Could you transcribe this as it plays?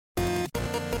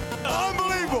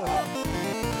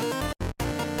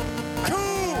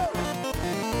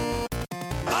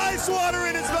water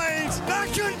in his veins. I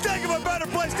couldn't think of a better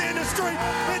place to end the street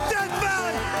in Death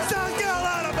Valley, South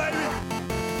Carolina, baby.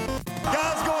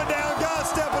 Guys going down, guys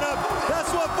stepping up.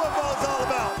 That's what football is all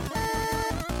about.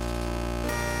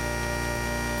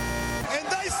 And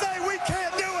they say we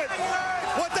can't do it.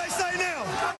 What they say now?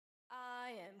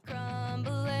 I am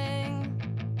crumbling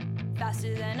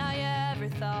faster than I ever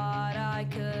thought I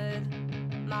could.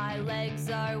 My legs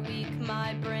are weak,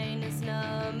 my brain is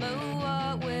numb. Oh,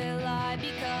 what will I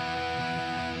become?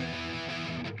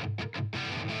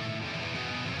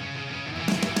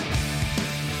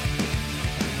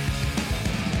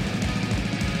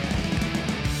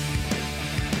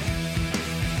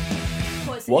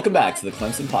 Welcome back to the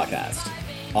Clemson Podcast.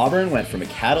 Auburn went from a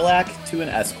Cadillac to an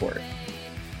Escort.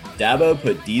 Dabo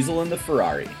put diesel in the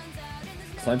Ferrari.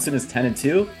 Clemson is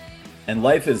 10-2, and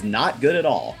life is not good at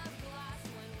all.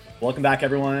 Welcome back,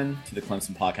 everyone, to the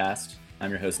Clemson Podcast. I'm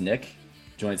your host, Nick,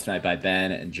 joined tonight by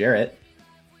Ben and Jarrett.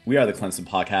 We are the Clemson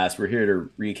Podcast. We're here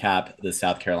to recap the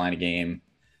South Carolina game.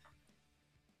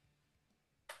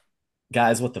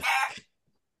 Guys, what the f***?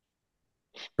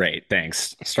 Great,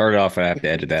 thanks. Started off, I have to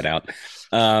edit that out.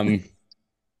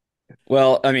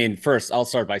 Well, I mean, first, I'll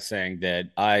start by saying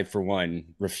that I, for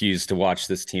one, refuse to watch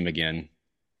this team again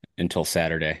until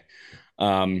Saturday.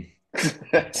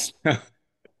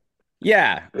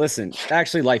 Yeah, listen,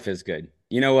 actually, life is good.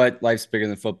 You know what? Life's bigger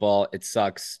than football. It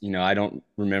sucks. You know, I don't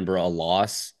remember a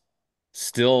loss.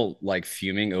 Still, like,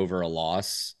 fuming over a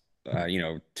loss,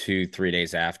 2-3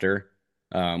 days after,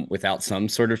 without some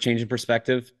sort of change in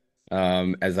perspective,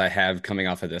 as I have coming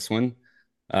off of this one.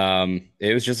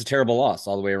 It was just a terrible loss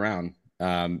all the way around.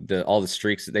 All the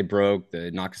streaks that they broke,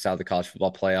 that knocked us out of the college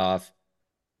football playoff.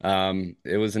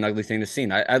 It was an ugly thing to see.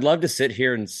 I'd love to sit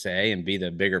here and say, and be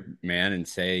the bigger man and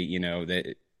say, you know,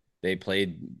 that they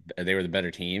were the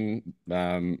better team.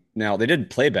 Now they did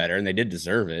play better and they did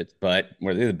deserve it, but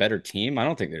were they the better team? I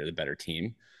don't think they're the better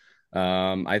team.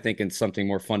 I think it's something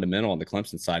more fundamental on the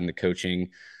Clemson side and the coaching,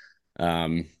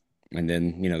 and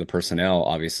then, you know, the personnel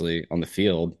obviously on the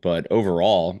field. But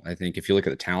overall, I think if you look at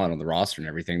the talent on the roster and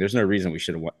everything, there's no reason we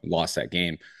should have lost that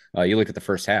game. You look at the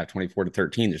first half,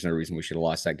 24-13, there's no reason we should have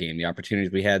lost that game. The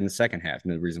opportunities we had in the second half,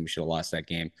 no reason we should have lost that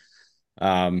game,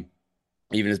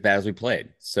 even as bad as we played.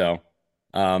 So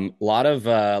a lot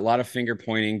of finger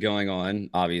pointing going on.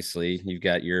 Obviously, you've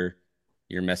got your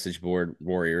message board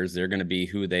warriors. They're going to be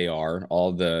who they are.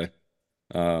 All the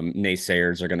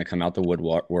naysayers are going to come out the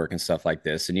woodwork and stuff like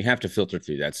this, and you have to filter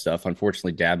through that stuff.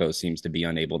 Unfortunately, Dabo seems to be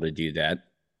unable to do that,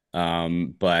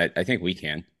 but I think we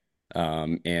can.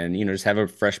 And, you know, just have a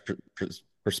fresh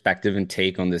perspective and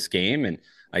take on this game and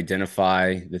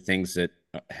identify the things that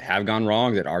have gone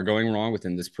wrong, that are going wrong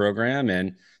within this program,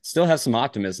 and still have some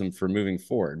optimism for moving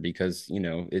forward because, you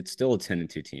know, it's still a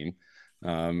 10-2 team.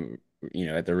 You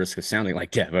know, at the risk of sounding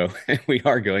like Dabo, we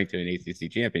are going to an ACC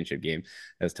championship game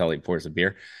as Tully pours a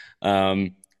beer.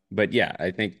 But yeah, I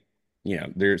think, you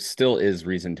know, there still is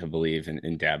reason to believe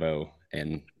in Dabo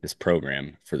and this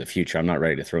program for the future. I'm not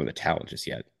ready to throw in the towel just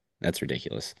yet. That's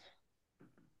ridiculous.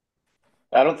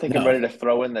 I don't think I'm ready to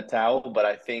throw in the towel, but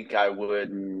I think I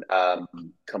wouldn't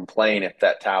complain if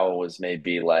that towel was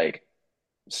maybe like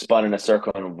spun in a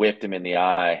circle and whipped him in the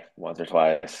eye once or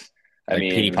twice. Like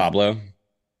Petey Pablo.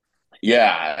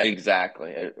 Yeah,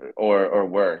 exactly. Or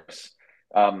worse.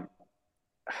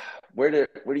 Where do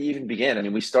you even begin? I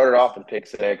mean, we started off with pick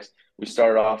six. We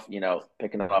started off, you know,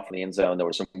 picking it off in the end zone. There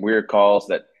were some weird calls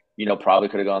that, you know, probably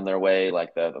could have gone their way,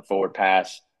 like the forward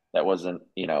pass that wasn't,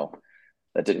 you know,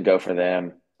 that didn't go for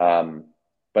them.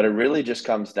 But it really just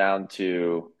comes down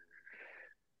to,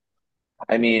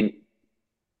 I mean,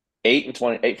 8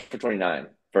 for 29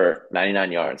 for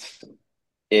 99 yards.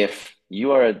 If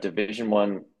you are a Division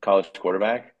I college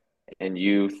quarterback and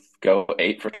you go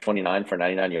 8 for 29 for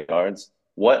 99 yards,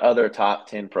 what other top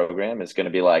 10 program is going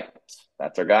to be like,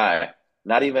 that's our guy?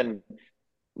 Not even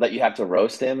that you have to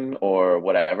roast him or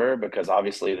whatever, because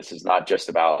obviously this is not just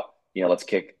about, you know, let's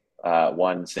kick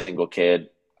one single kid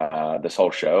this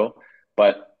whole show.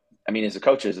 But I mean, as a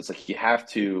coaches, it's like you have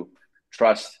to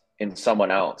trust in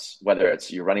someone else, whether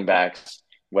it's your running backs,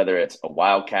 whether it's a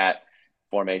wildcat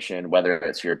formation, whether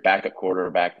it's your backup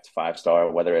quarterback that's 5-star,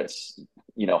 whether it's,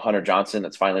 you know, Hunter Johnson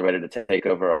that's finally ready to take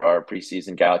over our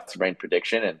preseason Galaxy Brain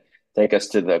prediction and take us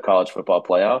to the college football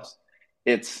playoffs.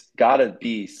 It's got to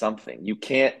be something. You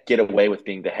can't get away with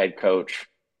being the head coach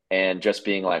and just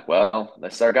being like, well,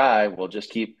 that's our guy. We'll just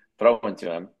keep throwing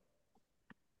to him.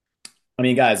 I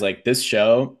mean, guys, like, this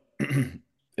show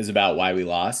is about why we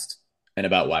lost and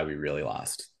about why we really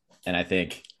lost. And I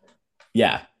think,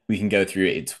 yeah, we can go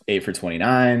through 8 for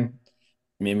 29.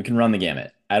 I mean, we can run the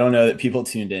gamut. I don't know that people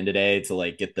tuned in today to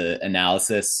like get the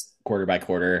analysis quarter by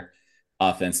quarter,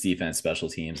 offense, defense, special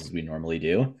teams as we normally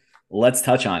do. Let's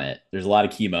touch on it. There's a lot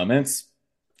of key moments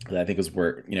that I think was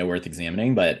worth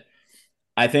examining, but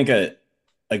I think a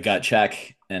gut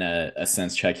check and a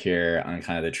sense check here on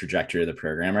kind of the trajectory of the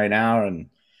program right now.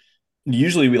 And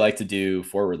usually we like to do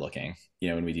forward looking,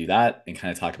 when we do that and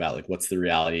kind of talk about like what's the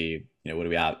reality, what do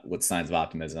we have, what signs of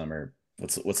optimism or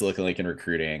what's it looking like in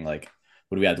recruiting, like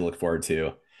what do we have to look forward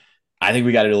to. I think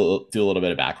we got to do a little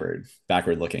bit of backward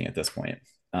looking at this point,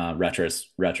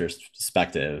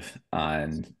 retrospective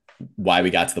on why we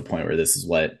got to the point where this is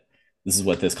what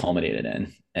this culminated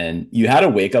in. And you had a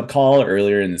wake up call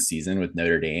earlier in the season with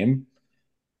Notre Dame.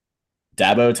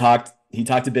 Dabo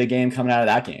talked a big game coming out of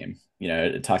that game.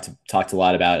 It talked a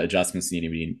lot about adjustments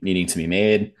needing to be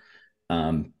made.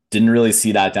 Didn't really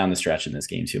see that down the stretch in this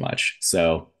game too much.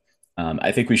 So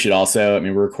I think we should also,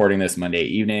 we're recording this Monday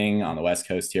evening on the West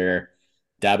Coast here.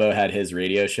 Dabo had his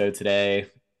radio show today.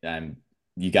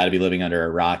 You got to be living under a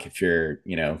rock if you're,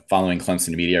 following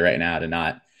Clemson media right now to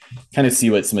not kind of see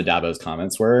what some of Dabo's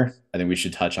comments were. I think we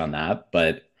should touch on that.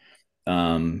 But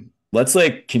let's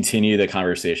continue the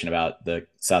conversation about the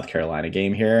South Carolina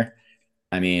game here.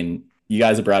 You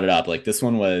guys have brought it up. This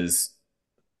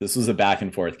was a back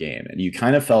and forth game, and you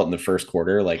kind of felt in the first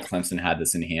quarter like Clemson had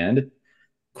this in hand,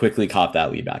 quickly caught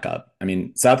that lead back up.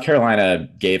 South Carolina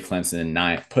gave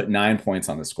Clemson put 9 points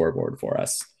on the scoreboard for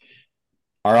us.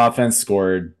 Our offense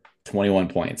scored 21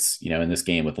 points, in this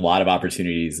game with a lot of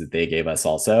opportunities that they gave us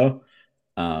also.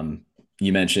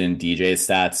 You mentioned DJ's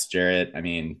stats, Jarrett.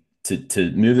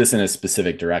 To move this in a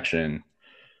specific direction,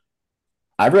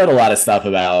 I've read a lot of stuff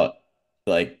about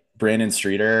Brandon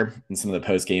Streeter and some of the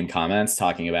post-game comments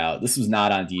talking about this was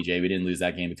not on DJ. We didn't lose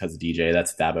that game because of DJ.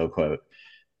 That's a Dabo quote.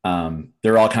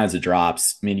 There are all kinds of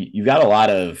drops. You've got a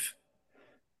lot of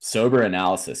sober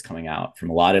analysis coming out from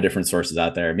a lot of different sources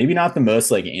out there. Maybe not the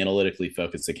most analytically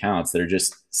focused accounts that are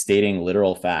just stating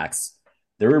literal facts.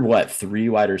 There were 3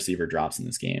 wide receiver drops in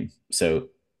this game. So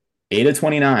 8 of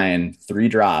 29, 3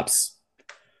 drops,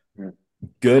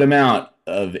 good amount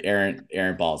of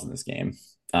errant balls in this game.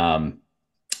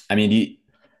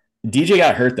 DJ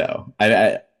got hurt though.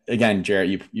 Again,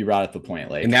 Jarrett, you brought up the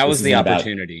point, and that was the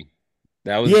opportunity.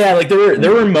 There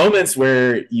were moments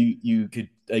where you could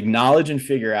acknowledge and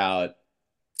figure out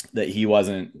that he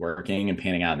wasn't working and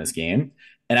panning out in this game.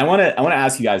 And I want to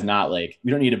ask you guys, not we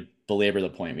don't need to belabor the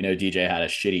point. We know DJ had a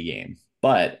shitty game,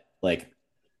 but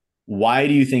why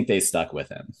do you think they stuck with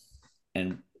him,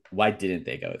 and why didn't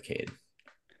they go with Cade?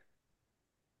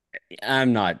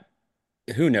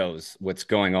 Who knows what's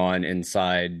going on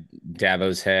inside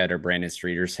Dabo's head or Brandon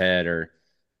Streeter's head or,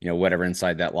 whatever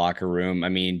inside that locker room.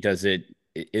 Is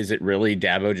it really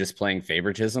Dabo just playing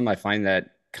favoritism? I find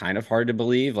that kind of hard to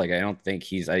believe. I don't think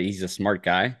he's a smart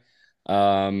guy.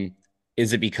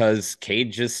 Is it because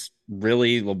Cade just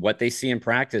really what they see in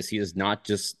practice? He is not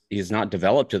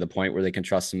developed to the point where they can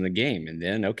trust him in the game. And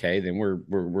then, then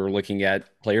we're looking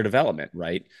at player development,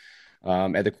 right?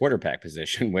 At the quarterback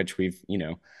position, which we've,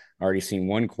 already seen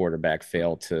one quarterback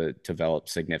fail to develop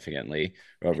significantly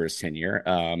over his tenure.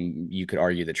 You could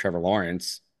argue that Trevor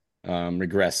Lawrence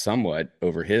regressed somewhat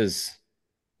over his,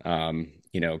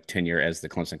 tenure as the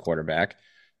Clemson quarterback.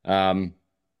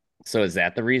 So is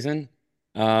that the reason?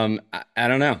 I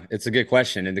don't know. It's a good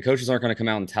question. And the coaches aren't going to come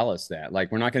out and tell us that.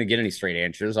 We're not going to get any straight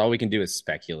answers. All we can do is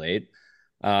speculate.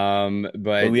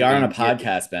 But we are on a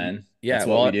podcast, Ben. Yeah, that's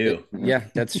what we do. Yeah,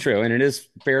 that's true. And it is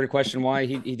fair to question why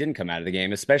he didn't come out of the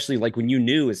game, especially when you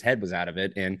knew his head was out of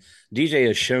it. And DJ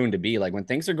is shown to be when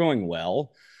things are going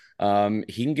well,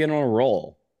 he can get on a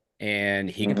roll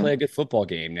and he can play a good football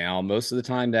game. Now, most of the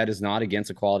time that is not against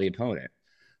a quality opponent.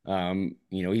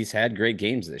 He's had great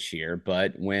games this year,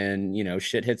 but when,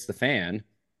 shit hits the fan,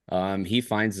 he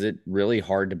finds it really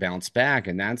hard to bounce back.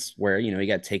 And that's where, he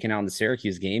got taken out in the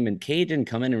Syracuse game, and Cade didn't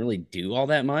come in and really do all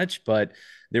that much, but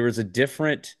there was a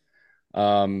different,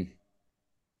 there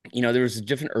was a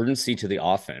different urgency to the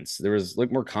offense. There was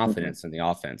more confidence in the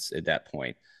offense at that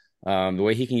point. The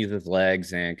way he can use his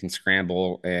legs and can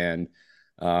scramble and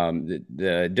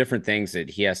the different things that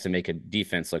he has to make a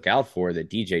defense look out for that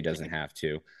DJ doesn't have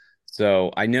to.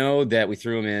 So I know that we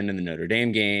threw him in the Notre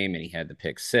Dame game and he had the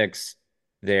pick 6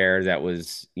 there. That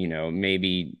was,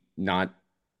 maybe not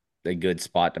a good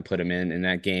spot to put him in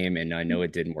that game. And I know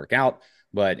it didn't work out,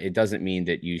 but it doesn't mean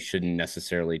that you shouldn't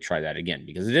necessarily try that again,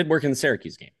 because it did work in the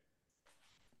Syracuse game.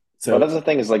 So that's the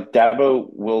thing is Dabo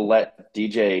will let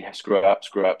DJ screw up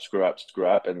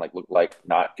and look like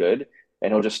not good,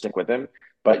 and he'll just stick with him.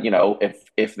 But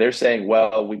if they're saying,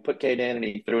 well, we put Cade in and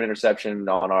he threw an interception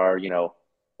on our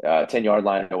 10-yard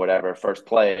line or whatever, first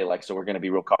play. Like, so we're going to be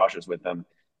real cautious with him.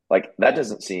 Like, that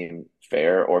doesn't seem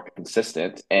fair or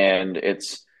consistent. And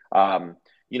it's,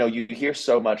 you hear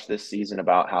so much this season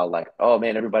about how, like, oh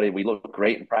man, everybody, we look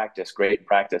great in practice,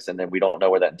 and then we don't know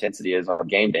where that intensity is on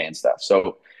game day and stuff.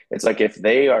 So it's like if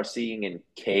they are seeing in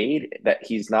Cade that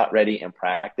he's not ready in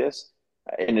practice,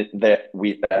 and that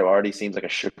already seems like a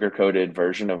sugar coated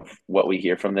version of what we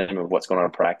hear from them of what's going on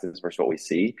in practice versus what we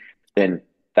see, then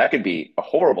that could be a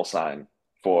horrible sign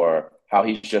for how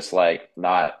he's just like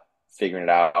not figuring it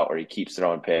out, or he keeps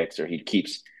throwing picks, or he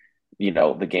keeps,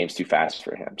 the game's too fast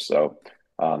for him. So,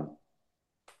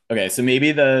 okay, so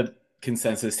maybe the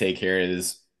consensus take here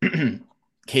is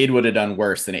Cade would have done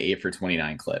worse than an 8 for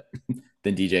 29 clip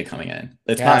than DJ coming in.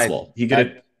 It's possible. He could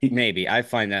have. Maybe. I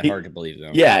find that hard to believe,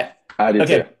 though. Yeah. I do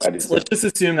okay, too. Let's just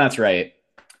assume that's right.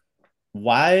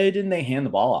 Why didn't they hand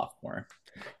the ball off more?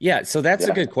 Yeah, so that's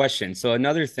a good question. So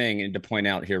another thing to point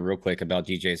out here real quick about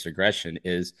DJ's regression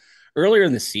is earlier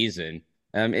in the season,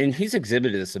 and he's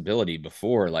exhibited this ability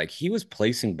before, like he was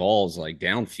placing balls like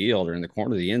downfield or in the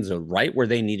corner of the end zone right where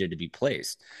they needed to be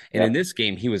placed. And in this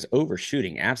game, he was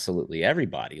overshooting absolutely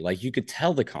everybody. Like you could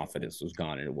tell the confidence was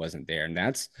gone and it wasn't there. And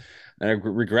that's a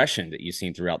regression that you've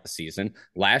seen throughout the season.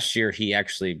 Last year, he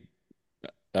actually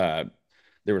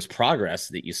there was progress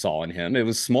that you saw in him. It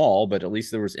was small, but at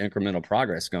least there was incremental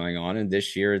progress going on. And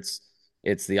this year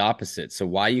it's the opposite. So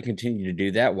why you continue to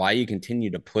do that? Why you continue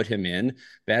to put him in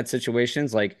bad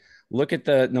situations? Like look at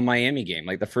the Miami game,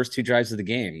 like the first 2 drives of the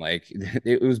game. Like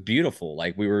it was beautiful.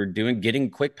 Like we were getting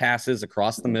quick passes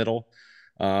across the middle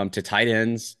to tight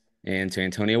ends and to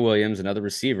Antonio Williams and other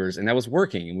receivers. And that was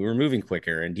working. And we were moving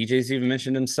quicker. And DJ's even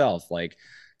mentioned himself, like,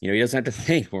 he doesn't have to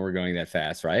think when we're going that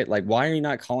fast, right? Like, why are you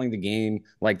not calling the game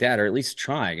like that, or at least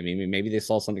trying? I mean, maybe they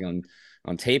saw something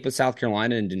on tape with South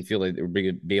Carolina and didn't feel like they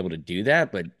would be able to do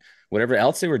that, but whatever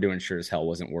else they were doing sure as hell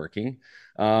wasn't working.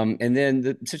 And then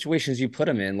the situations you put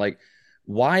them in, like,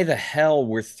 why the hell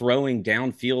we're throwing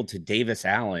downfield to Davis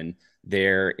Allen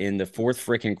there in the 4th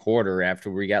freaking quarter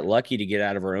after we got lucky to get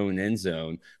out of our own end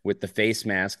zone with the face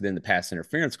mask, then the pass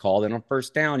interference call. Then on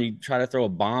first down, you try to throw a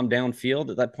bomb downfield.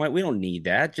 At that point, we don't need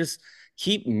that. Just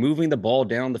keep moving the ball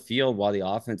down the field while the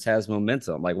offense has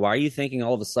momentum. Like, why are you thinking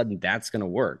all of a sudden that's going to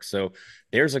work? So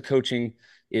there's a coaching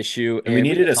issue. And we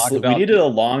needed a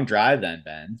long drive then,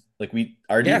 Ben. Like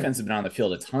our defense had been on the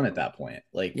field a ton at that point.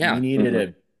 Like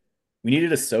we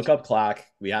needed to soak up clock.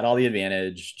 We had all the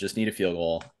advantage, just need a field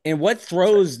goal. And what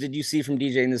throws did you see from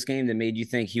DJ in this game that made you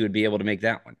think he would be able to make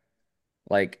that one?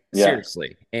 Like,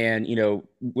 seriously. And,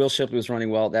 Will Shipley was running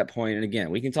well at that point. And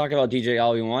again, we can talk about DJ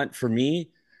all we want. For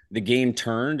me, the game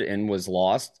turned and was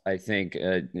lost, I think,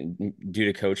 due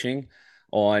to coaching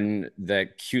on the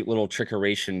cute little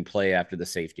trickeration play after the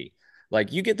safety.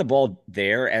 Like, you get the ball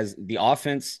there as the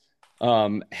offense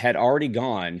had already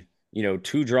gone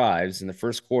 2 drives in the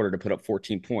first quarter to put up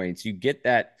 14 points. You get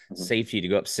that safety to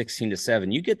go up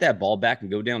 16-7. You get that ball back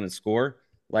and go down and score,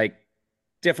 like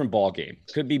different ball game.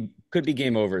 Could be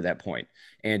game over at that point.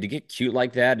 And to get cute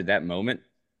like that at that moment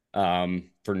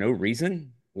for no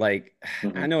reason, like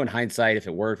I know in hindsight, if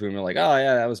it worked, we were like, oh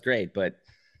yeah, that was great. But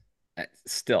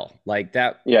still like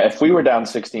that. Yeah. If we were down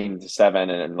 16-7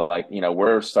 and like,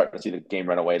 we're starting to see the game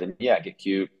run away, then get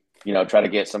cute, try to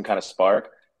get some kind of spark.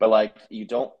 But like, you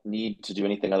don't need to do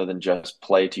anything other than just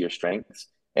play to your strengths.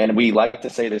 And we like to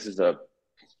say this is a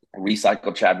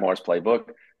recycled Chad Morris playbook,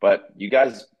 but you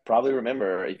guys probably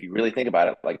remember, if you really think about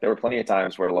it, like there were plenty of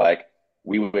times where like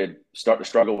we would start to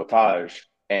struggle with Taj,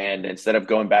 and instead of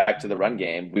going back to the run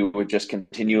game, we would just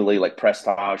continually like press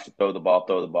Taj to throw the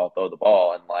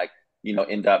ball, and like,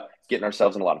 end up getting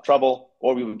ourselves in a lot of trouble.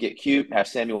 Or we would get cute, have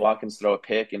Samuel Watkins throw a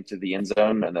pick into the end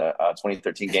zone in the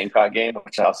 2013 Gamecock game,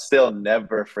 which I'll still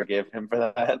never forgive him for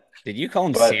that. Did you call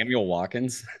him Samuel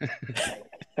Watkins?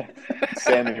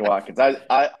 Samuel Watkins.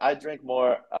 I drink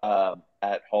more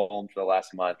at home for the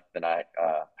last month than I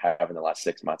have in the last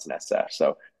 6 months in SF.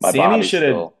 So my Sammy should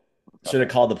have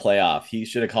called the playoff. He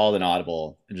should have called an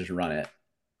audible and just run it,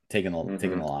 taking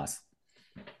the loss.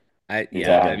 I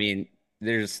mean,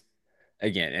 there's.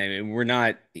 Again, I mean, we're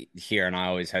not here, and I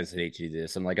always hesitate to do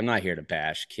this. I'm not here to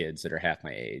bash kids that are half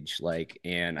my age.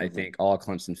 And I think all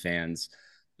Clemson fans,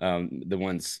 the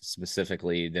ones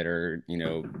specifically that are,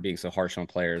 being so harsh on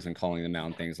players and calling them out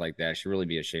and things like that, should really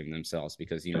be ashamed of themselves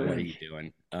because, what are you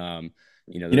doing?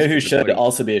 Who should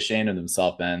also be ashamed of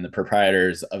themselves, Ben? The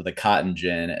proprietors of the Cotton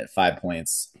Gin at 5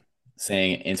 points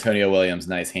saying Antonio Williams,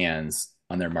 nice hands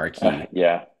on their marquee.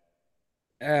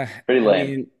 Pretty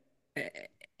lame.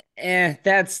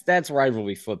 That's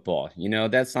rivalry football.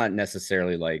 That's not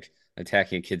necessarily like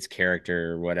attacking a kid's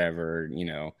character or whatever.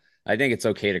 I think it's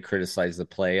okay to criticize the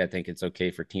play. I think it's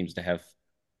okay for teams to have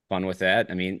fun with that.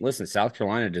 I mean, listen, South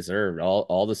Carolina deserved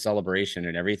all the celebration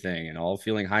and everything and all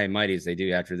feeling high and mighty as they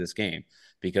do after this game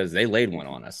because they laid one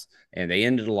on us and they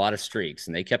ended a lot of streaks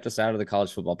and they kept us out of the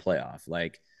college football playoff.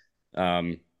 Like,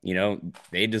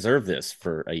 they deserve this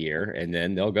for a year and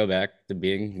then they'll go back to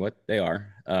being what they are,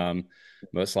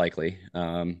 most likely.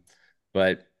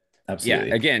 But Absolutely.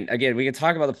 yeah, again, we can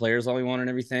talk about the players all we want and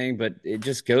everything, but it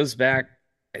just goes back.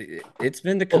 It's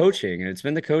been the coaching, and it's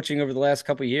been the coaching over the last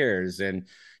couple of years. And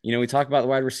we talk about the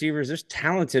wide receivers. There's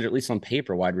talented, at least on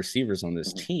paper, wide receivers on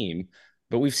this team,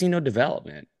 but we've seen no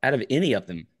development out of any of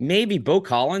them. Maybe Bo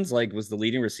Collins, was the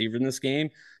leading receiver in this game,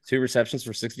 2 receptions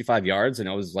for 65 yards, and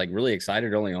I was really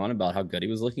excited early on about how good he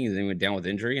was looking. And then he went down with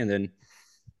injury, and then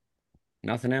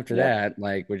nothing after that.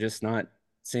 We're just not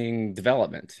seeing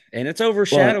development, and it's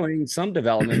overshadowing some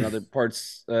development in other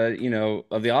parts, of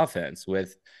the offense.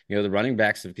 With the running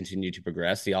backs have continued to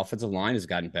progress, the offensive line has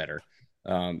gotten better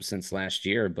since last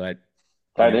year, but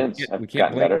tight ends we have can't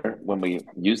gotten better when we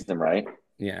use them right.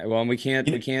 Yeah, well, we can't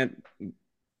blame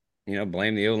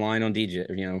the O line on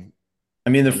DJ. I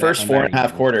mean, the first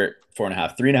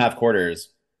 3.5 quarters,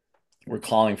 we're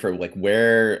calling for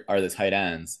where are the tight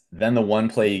ends? Then the one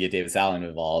play you get Davis Allen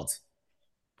involved.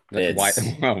 That's why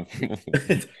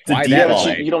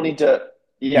you don't need to.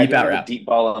 Yeah, deep you out don't route. Deep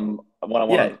ball him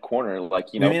one-on-one on the corner.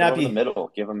 Put him in the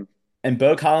middle. Give him. And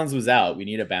Bo Collins was out. We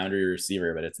need a boundary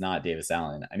receiver, but it's not Davis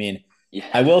Allen. I mean,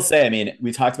 I will say,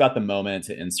 we talked about the moment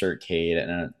to insert Cade,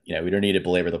 and we don't need to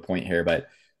belabor the point here, but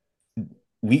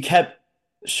we kept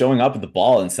showing up with the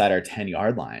ball inside our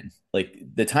 10-yard line.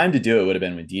 The time to do it would have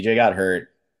been when DJ got hurt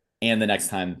and the next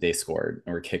time they scored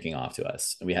and were kicking off to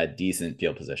us. And we had decent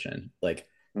field position.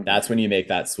 That's when you make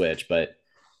that switch. But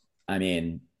I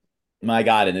mean, my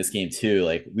God, in this game too,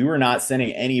 we were not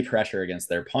sending any pressure against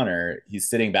their punter. He's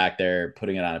sitting back there,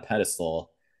 putting it on a pedestal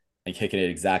and kicking it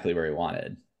exactly where he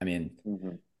wanted. I mean,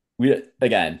 we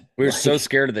were so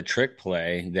scared of the trick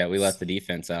play that we left the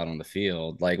defense out on the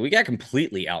field. We got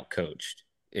completely outcoached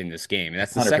in this game. And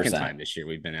that's the 100%. Second time this year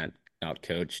we've been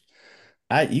outcoached.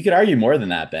 You could argue more than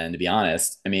that, Ben, to be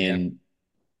honest. I mean,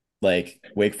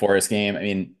 Wake Forest game. I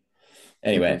mean,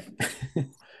 anyway,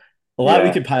 a lot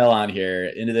we could pile on here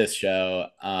into this show.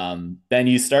 Ben,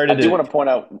 you started. I do want to point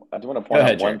out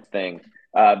one thing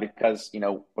because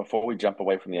before we jump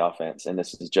away from the offense, and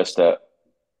this is just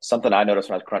something I noticed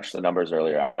when I crunched the numbers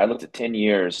earlier. I looked at 10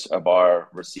 years of our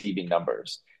receiving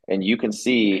numbers, and you can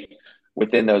see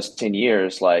within those 10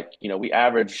 years, we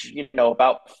average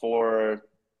about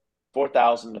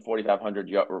 4,000 to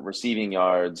 4,500 receiving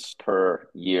yards per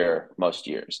year most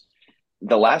years.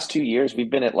 The last 2 years, we've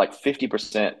been at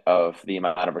 50% of the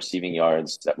amount of receiving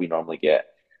yards that we normally get.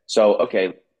 So,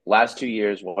 okay, last 2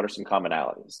 years, what are some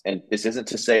commonalities? And this isn't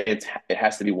to say it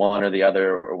has to be one or the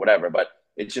other or whatever, but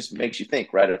it just makes you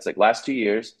think, right? It's last 2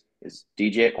 years is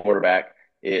DJ at quarterback.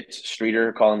 It's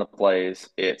Streeter calling the plays.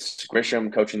 It's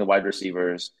Grisham coaching the wide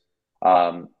receivers.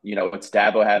 It's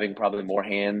Dabo having probably more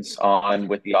hands on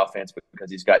with the offense because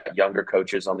he's got younger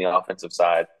coaches on the offensive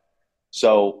side.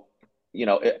 So,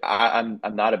 I'm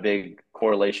not a big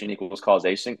correlation equals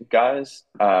causation kind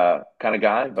of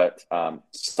guy, but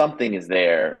something is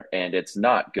there and it's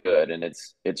not good. And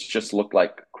it's just looked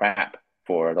like crap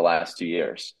for the last 2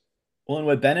 years. Well, and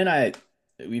what Ben and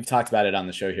we've talked about it on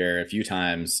the show here a few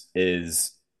times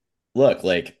is, look,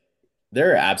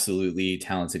 there are absolutely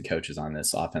talented coaches on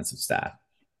this offensive staff.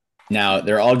 Now,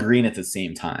 they're all green at the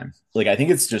same time. I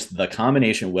think it's just the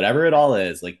combination, whatever it all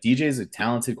is. DJ's a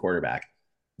talented quarterback.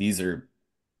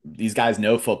 These guys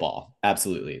know football.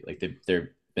 Absolutely. They've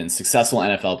been successful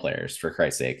NFL players, for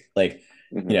Christ's sake. But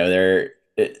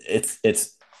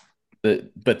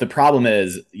the problem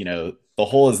is, the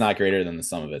whole is not greater than the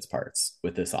sum of its parts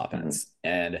with this offense.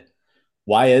 And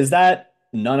why is that?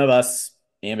 None of us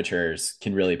amateurs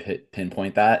can really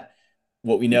pinpoint that.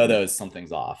 What we know, though, is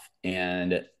something's off.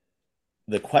 And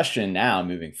the question now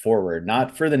moving forward,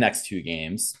 not for the next 2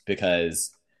 games,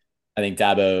 because I think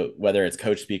Dabo, whether it's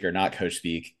coach speak or not coach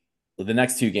speak, the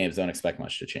next 2 games don't expect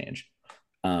much to change.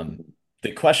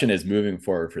 The question is moving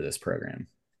forward for this program.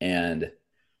 And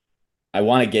I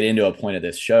want to get into a point of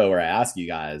this show where I ask you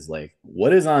guys,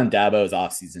 what is on Dabo's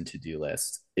offseason to-do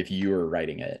list if you were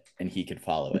writing it and he could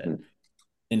follow it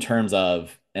in terms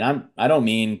of, and I don't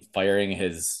mean firing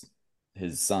his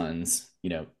sons,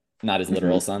 not his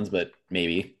literal sons, but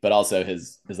also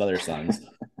his other sons.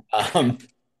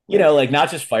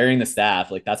 Not just firing the staff,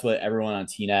 that's what everyone on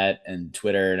TNet and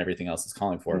Twitter and everything else is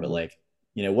calling for. But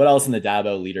what else in the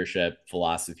Dabo leadership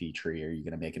philosophy tree are you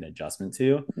going to make an adjustment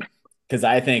to? Because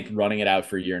I think running it out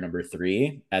for year number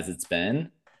 3, as it's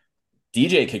been,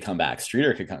 DJ could come back,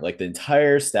 Streeter could come, like the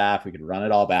entire staff. We could run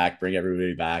it all back, bring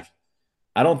everybody back.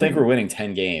 I don't think we're winning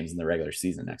 10 games in the regular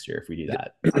season next year if we do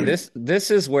that.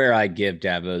 This is where I give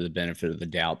Dabo the benefit of the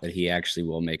doubt that he actually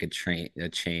will make a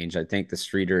change. I think the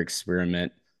Streeter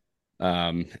experiment,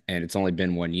 and it's only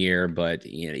been 1 year, but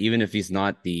even if he's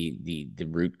not the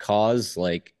root cause,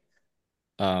 like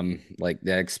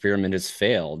that experiment has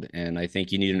failed, and I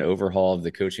think you need an overhaul of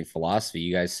the coaching philosophy.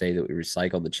 You guys say that we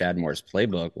recycled the Chad Morris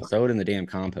playbook. Well, throw it in the damn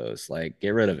compost. Like, get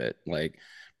rid of it. Like,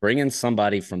 bring in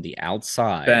somebody from the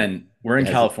outside. Ben, we're in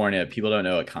California. People don't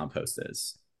know what compost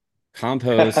is.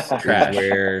 Compost is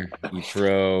where you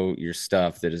throw your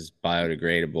stuff that is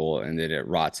biodegradable and that it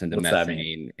rots into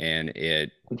methane and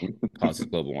it causes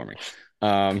global warming.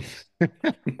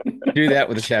 Do that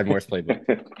with the Chad Morris playbook.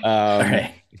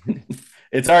 Right.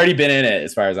 It's already been in it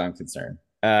as far as I'm concerned.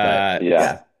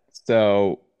 Yeah.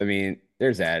 So, I mean,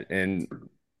 there's that. And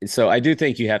so I do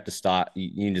think you have to stop.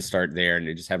 You need to start there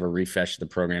and just have a refresh of the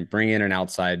program. Bring in an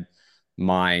outside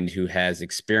mind who has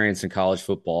experience in college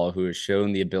football, who has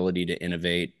shown the ability to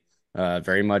innovate,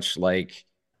 very much like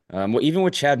even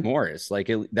with Chad Morris.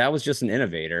 That was just an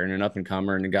innovator and an up and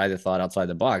comer and a guy that thought outside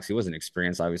the box. He wasn't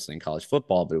experienced, obviously, in college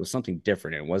football, but it was something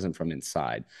different. It wasn't from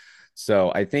inside.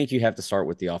 So I think you have to start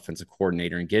with the offensive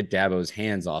coordinator and get Dabo's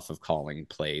hands off of calling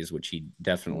plays, which he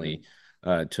definitely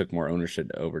took more ownership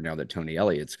over now that Tony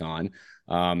Elliott's gone.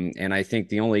 And I think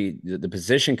the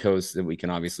position coach that we can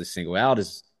obviously single out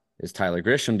is Tyler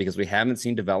Grisham, because we haven't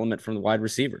seen development from the wide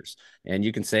receivers. And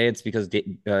you can say it's because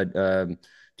DJ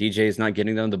is not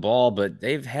getting them the ball, but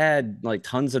they've had like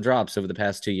tons of drops over the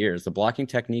past 2 years. The blocking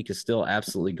technique is still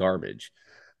absolutely garbage.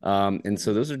 And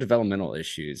so those are developmental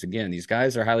issues. Again, these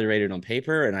guys are highly rated on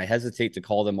paper, and I hesitate to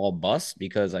call them all busts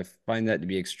because I find that to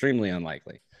be extremely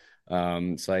unlikely.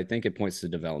 So I think it points to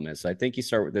development. So I think you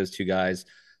start with those two guys,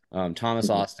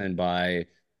 Thomas Austin, by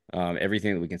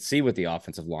everything that we can see with the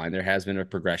offensive line. There has been a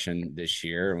progression this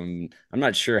year. I'm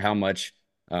not sure how much.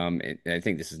 I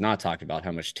think this is not talked about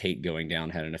how much Tate going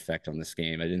down had an effect on this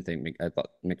game. I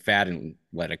thought McFadden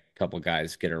let a couple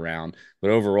guys get around, but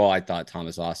overall, I thought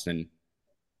Thomas Austin,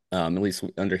 at least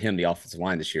under him, the offensive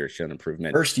line this year has shown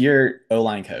improvement. First year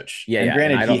O-line coach. Yeah. And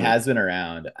granted, he has been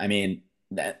around. I mean,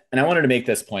 and I wanted to make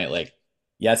this point, like,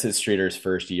 yes, it's Streeter's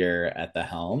first year at the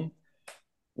helm,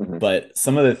 but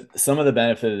some of the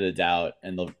benefit of the doubt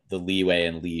and the leeway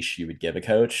and leash you would give a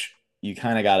coach, you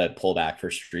kind of got to pull back for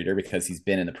Streeter because he's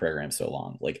been in the program so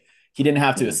long. Like, he didn't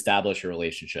have to establish a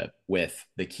relationship with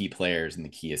the key players and the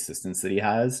key assistants that he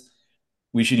has.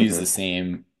 We should use the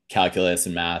same calculus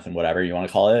and math and whatever you want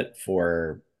to call it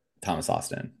for Thomas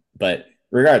Austin. But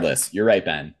regardless, you're right,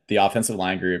 Ben. The offensive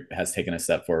line group has taken a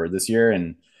step forward this year,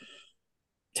 and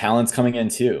talent's coming in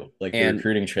too. Like, the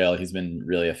recruiting trail, he's been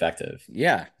really effective.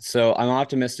 Yeah. So I'm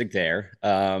optimistic there.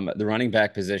 The running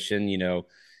back position,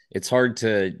 it's hard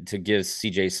to give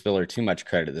CJ Spiller too much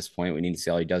credit at this point. We need to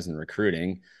see how he does in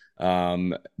recruiting.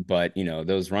 But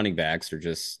those running backs are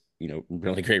just,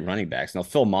 really great running backs. Now,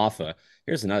 Phil Maffa,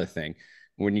 here's another thing.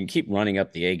 When you keep running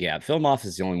up the A gap, Phil Maffa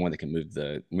is the only one that can move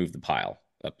the pile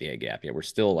up the A gap. Yeah, we're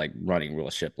still like running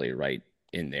Will Shipley right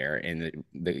in there, and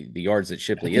the yards that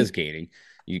Shipley is gaining,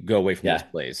 you go away from those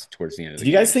plays towards the end of the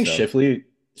game. Do you guys think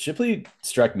Shipley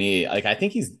struck me like, I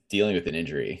think he's dealing with an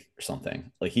injury or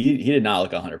something? Like, he did not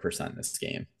look 100% in this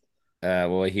game.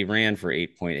 Well, he ran for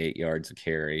 8.8 yards a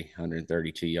carry,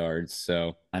 132 yards.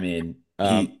 So I mean,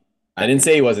 I didn't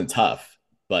say he wasn't tough,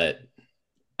 but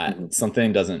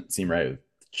something doesn't seem right with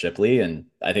Shipley, and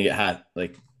I think it had,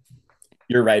 like,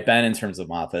 you're right, Ben, in terms of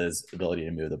Maffa's ability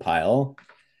to move the pile.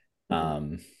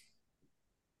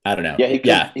 I don't know. Thank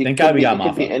God we got Maffa. He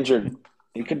could be injured.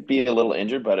 He could be a little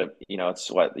injured, but it's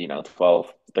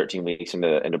 12, 13 weeks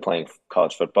into playing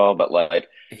college football. But like,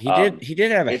 he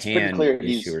did have a hand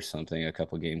issue or something a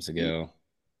couple games ago.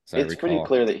 It's pretty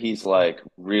clear that he's like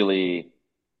really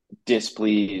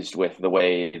displeased with the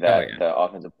way that the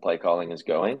offensive play calling is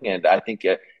going. And I think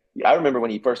I remember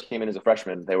when he first came in as a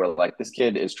freshman, they were like, this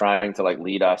kid is trying to like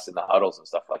lead us in the huddles and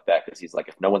stuff like that. Cause he's like,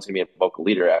 if no one's gonna be a vocal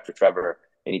leader after Trevor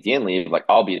and Etienne leave, like,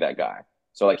 I'll be that guy.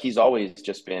 So like, he's always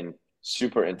just been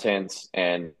super intense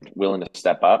and willing to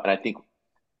step up. And I think,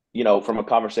 from a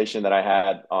conversation that I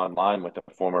had online with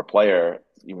a former player,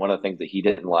 one of the things that he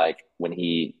didn't like when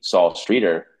he saw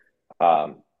Streeter,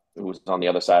 who was on the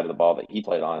other side of the ball that he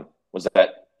played on, was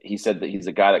that he said that he's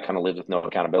a guy that kind of lives with no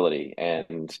accountability.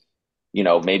 And,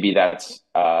 maybe that's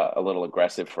a little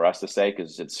aggressive for us to say,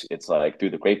 because it's like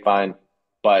through the grapevine.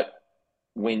 But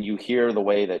when you hear the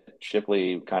way that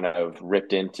Shipley kind of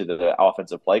ripped into the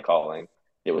offensive play calling,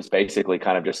 it was basically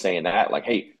kind of just saying that, like,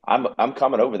 hey, I'm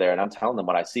coming over there and I'm telling them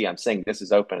what I see. I'm saying this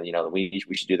is open. You know, we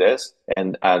should do this,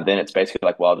 and then it's basically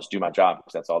like, well, I'll just do my job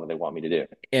because that's all that they want me to do.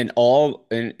 In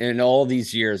all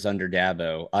these years under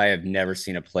Dabo, I have never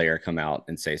seen a player come out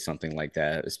and say something like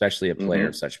that, especially a player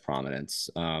of such prominence.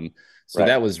 So Right.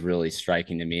 that was really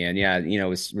striking to me. And yeah,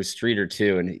 with Streeter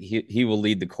too, and he will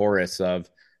lead the chorus of,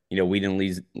 we didn't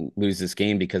lose this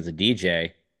game because of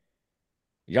DJ.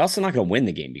 You're also not going to win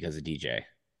the game because of DJ.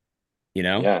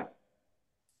 Yeah.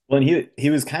 Well, and he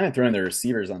was kind of throwing the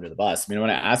receivers under the bus. I mean, when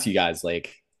I ask you guys,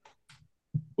 like,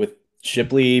 with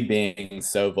Shipley being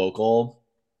so vocal,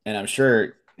 and I'm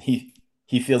sure he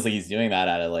feels like he's doing that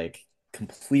out of like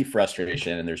complete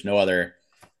frustration, and there's no other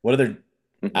what other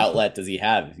outlet does he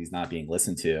have if he's not being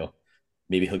listened to?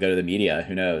 Maybe he'll go to the media.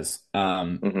 Who knows?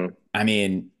 I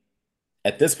mean,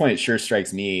 at this point, it sure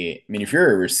strikes me. I mean, if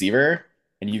you're a receiver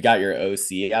and you've got your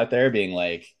OC out there being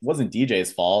like, it wasn't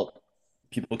DJ's fault.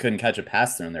 People couldn't catch a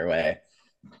pass thrown their way.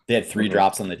 They had 3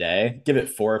 drops on the day. Give it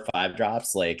 4 or 5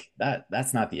 drops. Like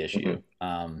that's not the issue.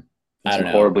 I don't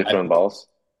know. Horribly thrown balls.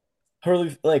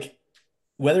 Horribly, like,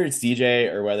 whether it's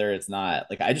DJ or whether it's not,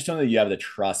 like, I just don't know that you have the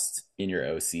trust in your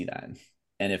OC then.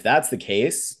 And if that's the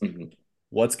case,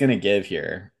 what's going to give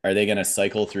here? Are they going to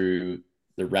cycle through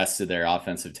the rest of their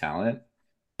offensive talent,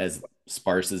 as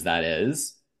sparse as that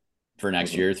is, for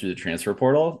next year through the transfer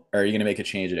portal? Or are you going to make a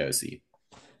change at OC?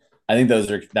 I think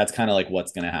that's kind of like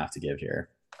what's going to have to give here.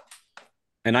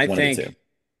 And I think,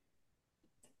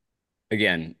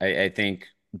 again, I think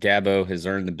Dabo has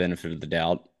earned the benefit of the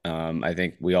doubt. I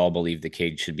think we all believe the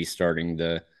Cade should be starting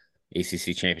the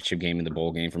ACC championship game and the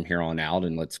bowl game from here on out,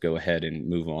 and let's go ahead and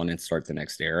move on and start the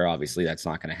next era. Obviously, that's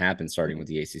not going to happen starting with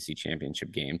the ACC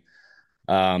championship game.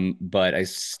 But I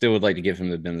still would like to give him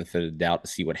the benefit of the doubt to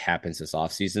see what happens this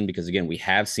offseason, because, again, we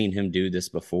have seen him do this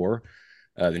before.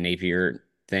 The Napier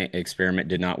experiment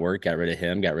did not work. Got rid of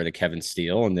him, got rid of Kevin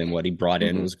Steele, and then what he brought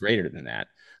in was greater than that.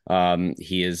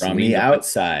 He is from the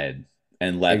outside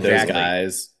and let those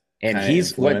guys and he's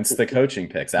influenced the coaching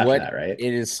picks after that, right?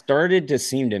 It has started to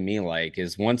seem to me like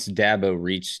is once Dabo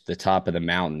reached the top of the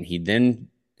mountain, he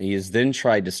has then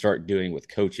tried to start doing with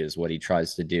coaches what he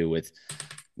tries to do with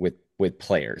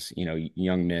players,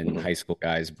 young men, high school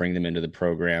guys, bring them into the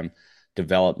program,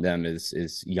 develop them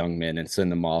as young men and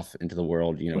send them off into the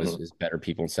world, as better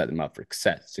people and set them up for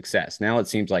success. Now it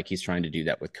seems like he's trying to do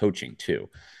that with coaching too,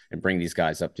 and bring these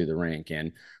guys up through the rank.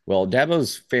 And well,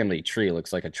 Dabo's family tree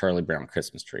looks like a Charlie Brown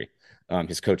Christmas tree.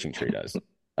 His coaching tree does.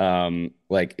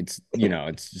 Like it's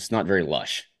just not very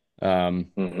lush.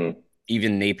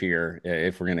 Even Napier,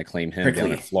 if we're going to claim him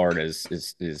down in Florida,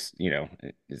 is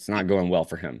it's not going well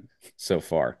for him so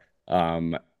far.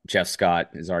 Jeff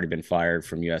Scott has already been fired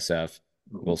from USF.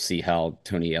 We'll see how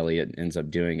Tony Elliott ends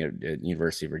up doing at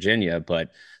University of Virginia,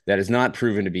 but that has not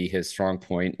proven to be his strong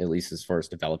point, at least as far as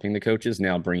developing the coaches.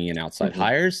 Now bringing in outside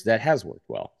hires, that has worked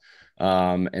well.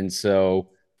 And so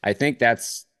I think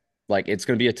that's like, it's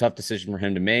going to be a tough decision for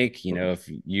him to make. If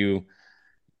you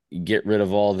get rid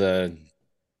of all the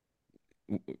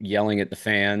yelling at the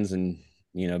fans and,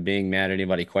 being mad at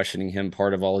anybody questioning him,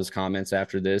 part of all his comments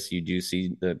after this, you do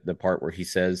see the part where he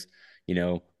says,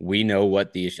 we know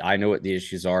what I know what the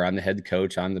issues are. I'm the head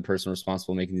coach. I'm the person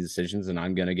responsible for making these decisions, and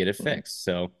I'm going to get it fixed.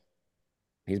 So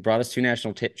he's brought us 2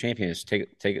 national champions,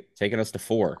 taking us to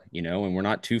 4, and we're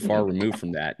not too far removed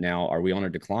from that. Now, are we on a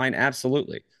decline?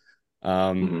 Absolutely.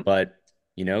 But,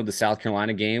 the South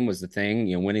Carolina game was the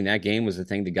thing, winning that game was the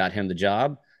thing that got him the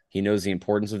job. He knows the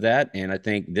importance of that. And I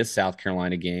think this South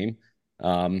Carolina game,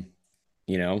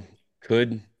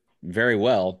 could very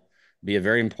well be a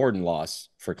very important loss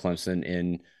for Clemson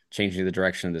in changing the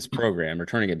direction of this program or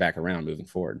turning it back around moving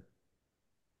forward.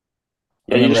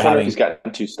 Yeah, you just wonder if he's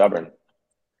gotten too stubborn.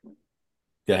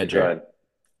 Go ahead, Jared.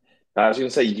 I was going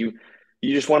to say, you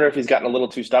just wonder if he's gotten a little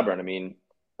too stubborn. I mean,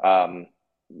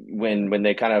 when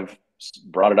they kind of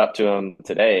brought it up to him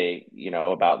today,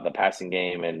 about the passing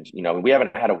game, and we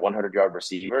haven't had a 100-yard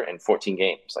receiver in 14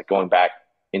 games, like going back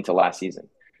into last season.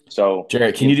 So,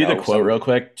 Jared, can you do the quote real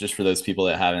quick, just for those people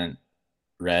that haven't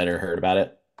read or heard about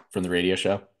it from the radio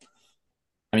show?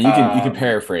 I mean, you can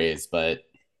paraphrase, but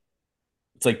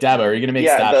it's like, Dabo, are you going to make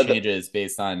staff changes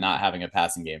based on not having a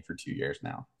passing game for 2 years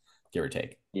now, give or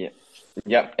take? Yeah.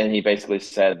 Yep. And he basically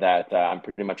said that I'm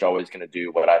pretty much always going to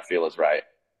do what I feel is right.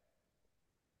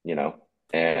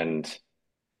 And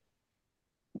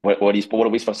what are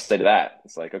we supposed to say to that?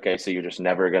 It's like, okay, so you're just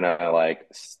never going to like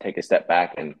take a step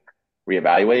back and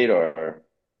reevaluate, or?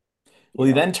 Well,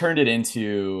 he then turned it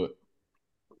into,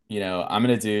 I'm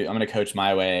going to coach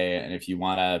my way. And if you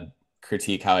want to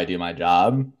critique how I do my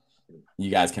job,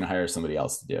 you guys can hire somebody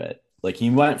else to do it. Like he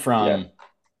went Yeah. from,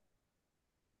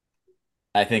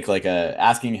 I think, like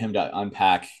asking him to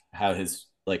unpack how his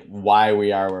like why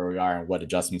we are where we are and what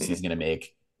adjustments he's Mhm. going to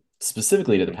make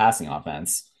specifically to the Mhm. passing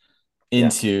offense Yeah.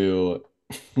 into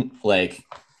like,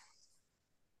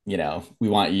 we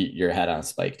want your head on a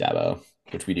spike, Dabo,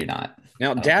 which we do not.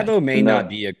 Now, I don't think. Dabo may not No.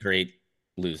 be a great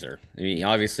loser. I mean, he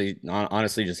obviously,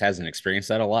 honestly, just hasn't experienced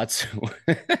that a lot. So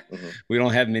Mhm. we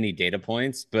don't have many data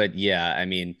points. But yeah, I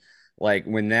mean, like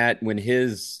when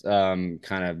his kind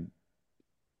of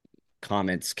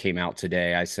comments came out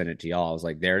today, I sent it to y'all. I was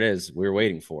like, there it is. We were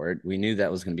waiting for it. We knew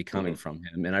that was going to be coming Mhm. from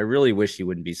him. And I really wish he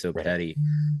wouldn't be so Right. petty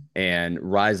and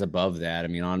rise above that. I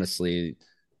mean, honestly,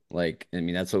 like, I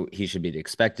mean, that's what he should be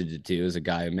expected to do as a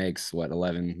guy who makes what,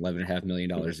 11 and a half million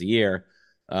Mhm. dollars a year.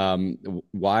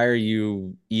 Why are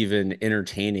you even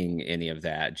entertaining any of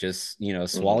that? Just,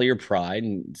 swallow Mhm. your pride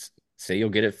and say you'll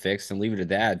get it fixed and leave it at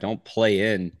that. Don't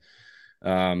play in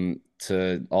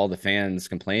to all the fans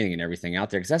complaining and everything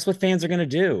out there because that's what fans are going to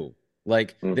do.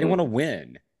 Like they want Mhm. to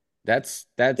win. That's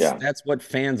Yeah. that's what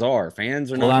fans are.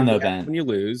 Fans are Hold not on going to though, be happy Ben. when you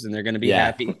lose, and they're going to be Yeah.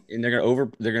 happy, and they're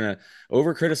going to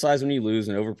over criticize when you lose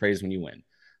and over praise when you win.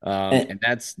 And, And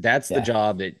that's the yeah.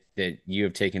 job that you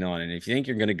have taken on. And if you think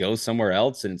you're going to go somewhere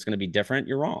else and it's going to be different,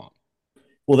 you're wrong.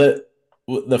 Well,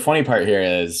 the funny part here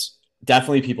is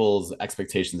definitely people's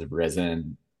expectations have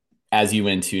risen as you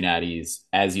win two natties,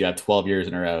 as you have 12 years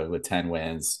in a row with 10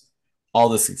 wins, all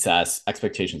the success,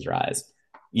 expectations rise.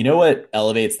 You know what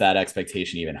elevates that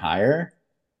expectation even higher?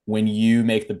 When you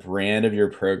make the brand of your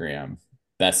program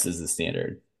best is the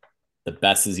standard. The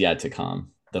best is yet to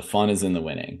come. The fun is in the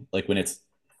winning. Like when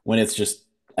it's just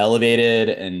elevated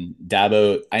and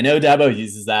Dabo, I know Dabo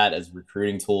uses that as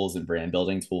recruiting tools and brand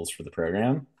building tools for the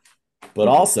program, but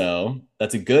Mhm. also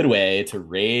that's a good way to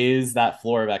raise that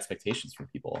floor of expectations for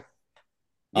people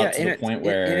Yeah, up to and the it's point and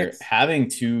where it's having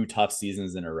two tough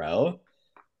seasons in a row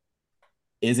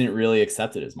isn't really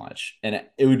accepted as much. And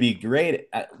it would be great.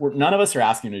 None of us are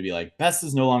asking to be like, best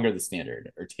is no longer the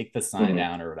standard or take the sign Mhm.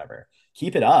 down or whatever.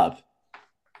 Keep it up.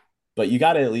 But you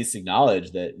got to at least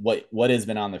acknowledge that what has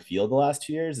been on the field the last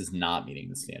 2 years is not meeting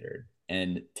the standard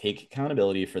and take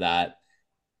accountability for that.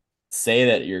 Say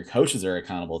that your coaches are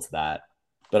accountable to that.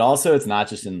 But also, it's not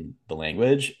just in the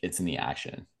language, it's in the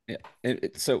action. yeah,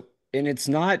 so and it's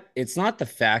not the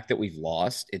fact that we've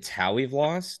lost, it's how we've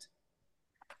lost,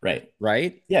 Right.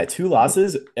 right? Yeah. Two Mhm.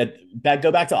 losses.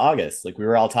 Go back to August. Like we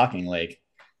were all talking, like,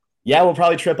 yeah, we'll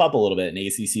probably trip up a little bit in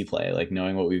ACC play, like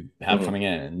knowing what we have Mhm. coming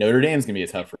in. And Notre Dame's gonna be a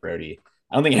tough roadie.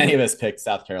 I don't think any Mhm. of us picked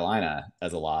South Carolina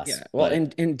as a Yeah. loss, Well, but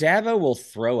and Dabo will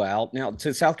throw out now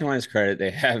to South Carolina's credit,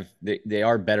 they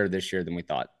are better this year than we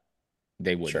thought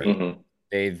they would sure. be. Mhm.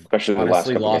 They've Especially the last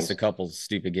honestly couple lost a games. couple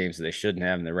stupid games that they shouldn't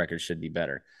have, and their record should be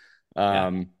better. Yeah.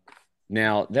 Um,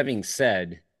 Now that being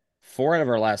said, 4 out of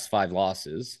our last 5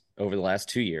 losses over the last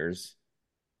 2 years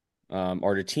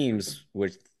are to teams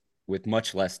with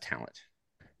much less talent.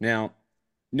 Now,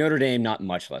 Notre Dame, not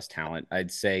much less talent.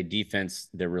 I'd say defense,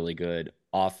 they're really good.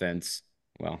 Offense,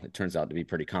 well, it turns out to be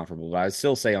pretty comparable, but I would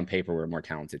still say on paper we're a more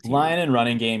talented team than Line them. and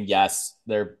running game, yes.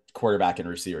 Their quarterback and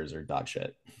receivers are dog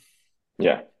shit.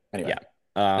 Yeah. Anyway, Yeah.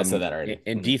 I said that already.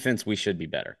 In Mhm. defense, we should be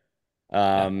better.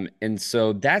 Yeah. And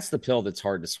so that's the pill that's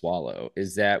hard to swallow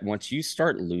is that once you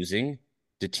start losing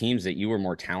to teams that you were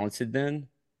more talented than,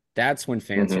 that's when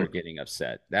fans Mhm. start getting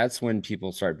upset. That's when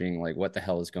people start being like, what the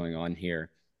hell is going on here?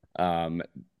 Um,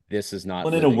 this is not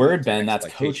Well, in a living up word, to Ben, that's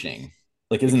expectations. coaching.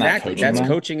 Like, isn't that Exactly. coaching That's Mhm. then?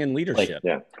 coaching and Like, leadership.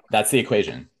 Yeah. that's the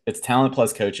equation. It's talent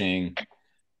plus coaching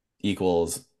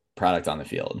equals product on the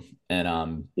field.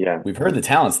 And Yeah. we've heard the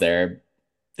talents there.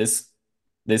 This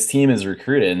this team is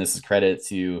recruited, and this is credit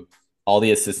to all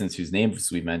the assistants whose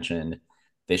names we mentioned.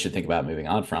 They should think about moving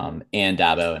on from, and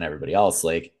Dabo and everybody else.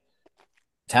 Like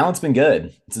talent's been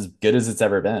good. It's as good as it's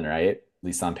ever been, right? At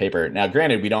least on paper. Now,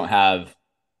 granted, we don't have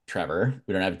Trevor,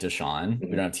 we don't have Deshaun, we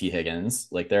Mhm. don't have T. Higgins.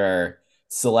 Like there are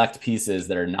select pieces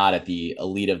that are not at the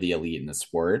elite of the elite in the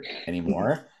sport Mhm.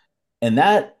 anymore. And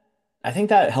that I think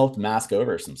that helped mask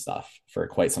over some stuff for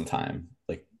quite some time.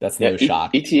 Like that's Yeah. no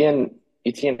shock.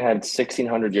 ETN had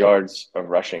 1,600 yards of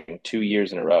rushing 2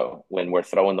 years in a row when we're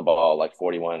throwing the ball like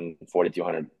 41,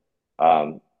 4,200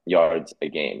 yards a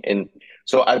game. And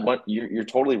so you're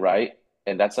totally right.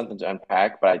 And that's something to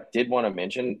unpack. But I did want to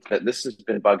mention that this has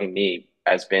been bugging me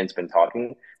as Ben's been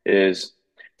talking is,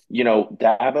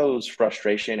 Dabo's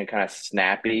frustration and kind of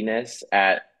snappiness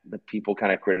at the people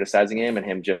kind of criticizing him and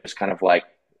him just kind of like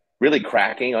really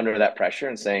cracking under that pressure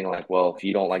and saying like, well, if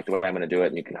you don't like the way I'm going to do it,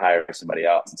 and you can hire somebody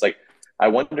else. It's like I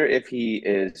wonder if he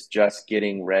is just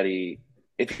getting ready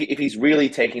if he's really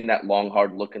taking that long,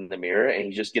 hard look in the mirror and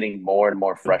he's just getting more and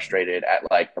more frustrated at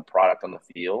like the product on the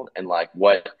field and like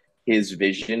what his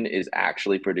vision is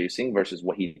actually producing versus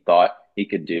what he thought he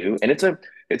could do. And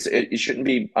it shouldn't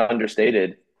be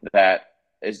understated that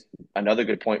is another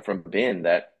good point from Ben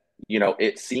that,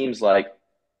 it seems like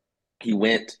he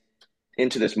went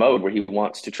into this mode where he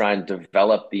wants to try and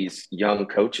develop these young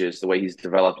coaches the way he's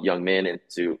developed young men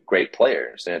into great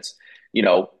players. And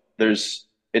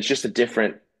it's just a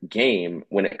different game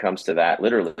when it comes to that,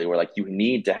 literally, where like you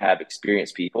need to have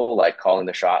experienced people like calling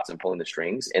the shots and pulling the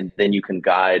strings, and then you can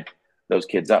guide those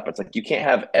kids up. It's like you can't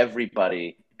have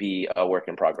everybody be a work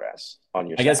in progress on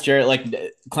your I guess, Jarrett, like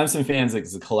Clemson fans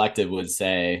as a collective would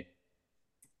say,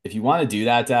 if you want to do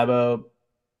that, Dabo,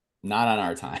 not on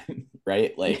our time,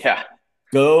 right? Like, yeah.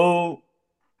 Go.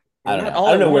 I don't know.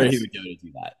 I don't know where he would go to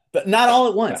do that, but not all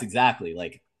at once. Yeah. Exactly.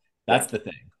 Like that's the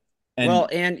thing.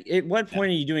 And at what point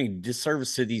are you doing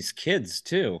disservice to these kids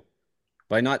too,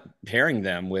 by not pairing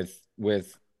them with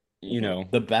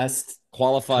the best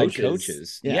qualified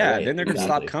coaches? Yeah, right. Then they're going to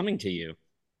stop coming to you.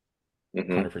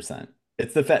 100%.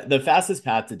 It's the fastest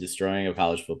path to destroying a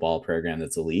college football program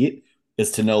that's elite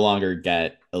is to no longer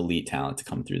get elite talent to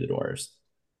come through the doors.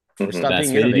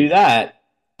 Best way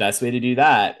to do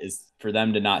that is for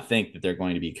them to not think that they're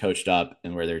going to be coached up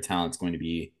and where their talent's going to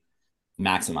be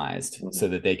maximized so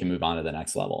that they can move on to the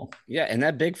next level. Yeah, and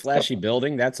that big flashy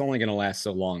building, that's only going to last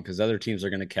so long because other teams are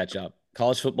going to catch up.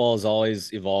 College football is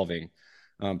always evolving.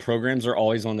 Programs are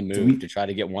always on the move to try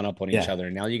to get one up on each other.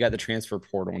 Now you got the transfer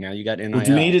portal. Now you got NIL.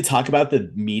 Do we need to talk about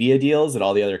the media deals that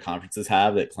all the other conferences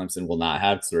have that Clemson will not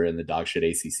have because we're in the dog shit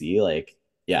ACC? Like,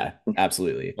 yeah,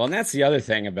 absolutely. Well, and that's the other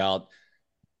thing about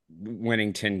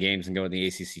winning 10 games and going to the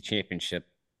ACC championship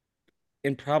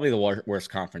in probably the worst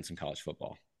conference in college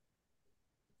football.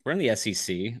 We're in the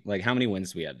SEC. Like, how many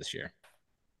wins do we have this year?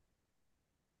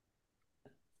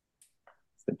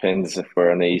 Depends if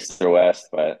we're in the East or West,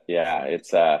 but yeah,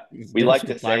 it's we like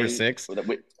to say 5 or 6.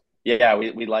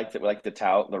 We like to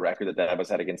tout the record that Dabo's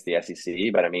had against the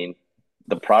SEC, but I mean,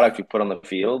 the product you put on the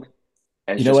field,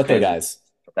 and you know what, though, guys,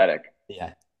 pathetic.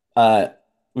 Yeah,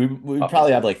 we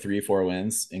probably have like 3-4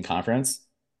 wins in conference,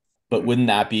 but wouldn't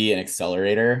that be an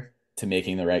accelerator to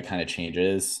making the right kind of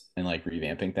changes and like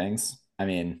revamping things? I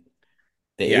mean,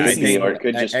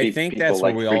 I think that's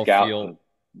where we all feel.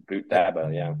 Boot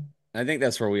Dabo, yeah. I think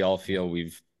that's where we all feel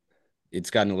it's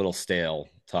gotten a little stale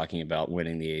talking about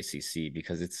winning the ACC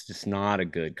because it's just not a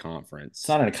good conference. It's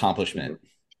not an accomplishment.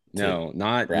 No,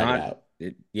 not. I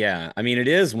mean, it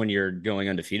is when you're going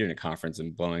undefeated in a conference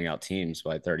and blowing out teams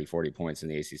by 30, 40 points in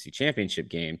the ACC championship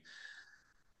game.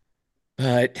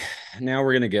 But now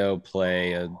we're going to go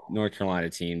play a North Carolina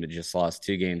team that just lost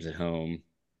 2 games at home.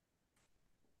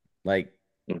 Like,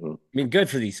 I mean, good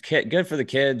for these kids. Good for the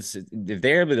kids if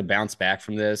they're able to bounce back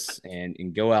from this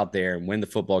and go out there and win the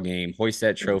football game, hoist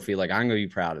that trophy. Like, I'm going to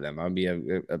be proud of them. I'm going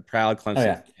to be a proud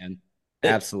Clemson fan.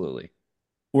 Absolutely.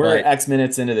 We're X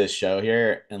minutes into this show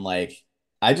here, and like,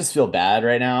 I just feel bad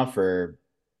right now for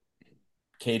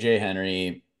KJ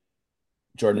Henry,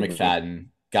 Jordan McFadden,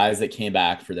 guys that came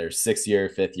back for their 6th year,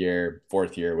 5th year,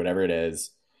 4th year, whatever it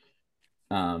is.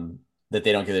 That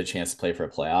they don't get a chance to play for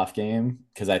a playoff game.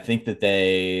 Because I think that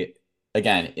they,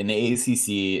 again, in the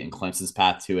ACC and Clemson's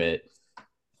path to it,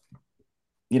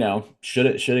 should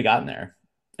have gotten there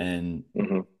and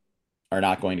are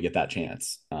not going to get that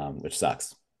chance, which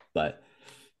sucks. But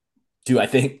do I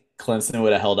think Clemson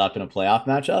would have held up in a playoff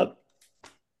matchup?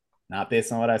 Not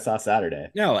based on what I saw Saturday.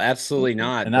 No, absolutely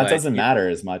not. And that doesn't matter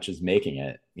as much as making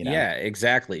it. Yeah,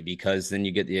 exactly. Because then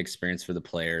you get the experience for the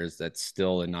players. That's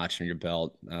still a notch on your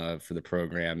belt for the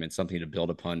program and something to build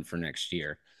upon for next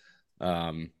year.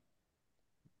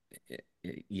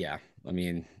 Yeah, I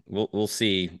mean, we'll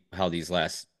see how these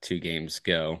last 2 games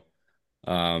go.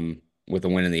 With a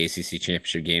win in the ACC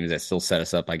championship games, that still set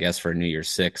us up, I guess, for a New Year's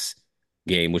 6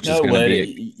 game, which is going to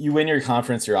be you win your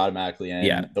conference, you're automatically in.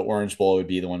 Yeah. The Orange Bowl would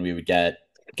be the one we would get.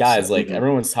 Guys, like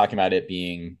everyone's talking about it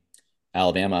being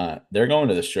Alabama. They're going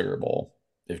to the Sugar Bowl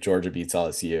if Georgia beats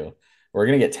LSU. We're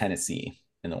going to get Tennessee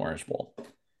in the Orange Bowl.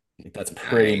 That's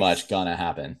pretty much going to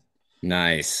happen.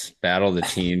 Nice. Battle of the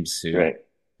teams who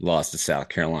lost to South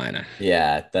Carolina.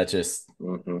 Yeah, that just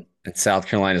and South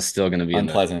Carolina's still going to be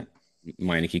unpleasant. In the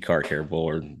Meineke Car Care Bowl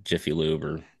or Jiffy Lube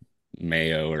or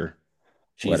Mayo or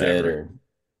Cheez-It or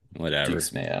whatever.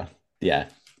 Duke's Mayo. Yeah.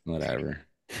 Whatever.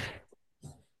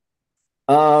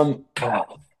 I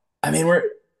mean,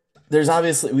 there's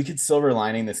obviously, we could silver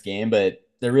lining this game, but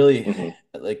they're really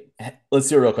like, let's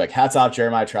do it real quick. Hats off,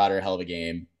 Jeremiah Trotter, hell of a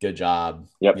game. Good job.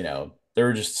 Yep. There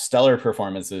were just stellar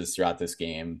performances throughout this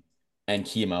game and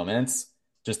key moments.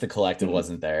 just the collective Mhm.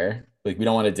 wasn't there. Like we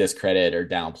don't want to discredit or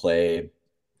downplay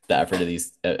the effort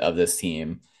of this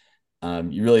team.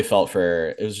 You really felt for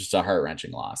it was just a heart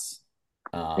wrenching loss.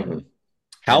 Mhm.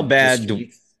 How And the bad do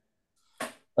streak.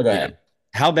 Oh, go yeah? ahead.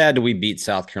 How bad do we beat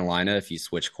South Carolina if you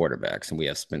switch quarterbacks and we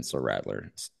have Spencer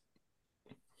Rattler?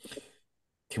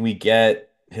 Can we get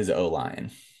his O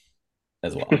line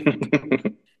as well?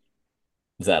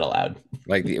 Is that allowed?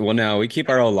 Like, well, no, we keep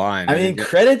our O line. I mean,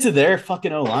 credit to their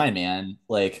fucking O line, man.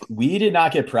 Like we did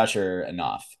not get pressure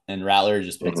enough, and Rattler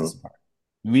just picks us Mhm. apart.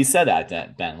 We said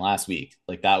that Ben last week.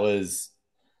 Like that was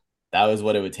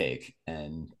what it would take,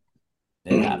 and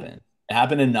it happened. It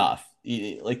happened enough.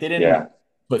 Like they didn't Yeah.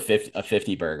 put a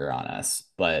 50 burger on us,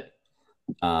 but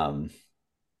um,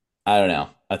 I don't know.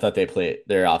 I thought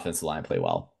their offensive line played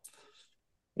well.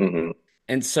 Mhm.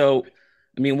 And so,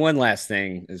 I mean, one last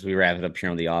thing as we wrap it up here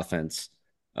on the offense.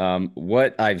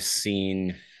 What I've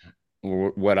seen,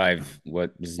 what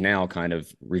is now kind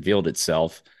of revealed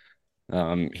itself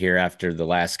here after the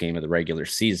last game of the regular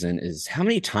season is how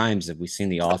many times have we seen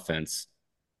the offense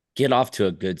get off to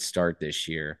a good start this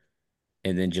year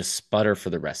and then just sputter for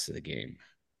the rest of the game?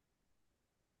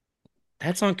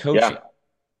 That's on coaching.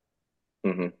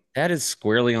 Yeah. Mhm. That is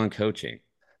squarely on coaching.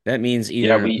 That means Yeah.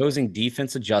 either an We opposing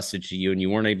defense adjusted to you and you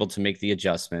weren't able to make the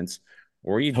adjustments,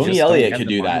 or you Tony just don't Elliott have could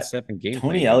the do that. mindset and game plan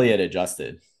Tony anymore. Elliott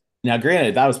adjusted. Now,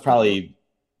 granted, that was Mhm. probably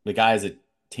the guy's a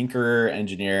tinkerer,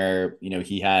 engineer. You know,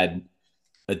 he had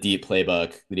a deep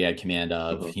playbook that he had command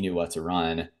of. Mhm. He knew what to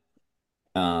run.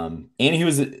 And he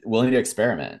was willing to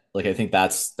experiment. Like I think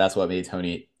that's what made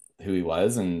Tony who he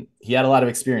was, and he had a lot of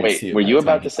experience Wait, too were by the you time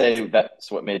about to he left. say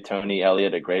that's what made Tony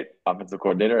Elliott a great offensive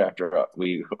coordinator after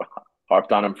we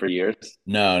harped on him for years?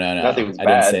 No, no, Not that he no. was I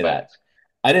didn't bad, say but that.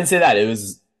 I didn't say that. It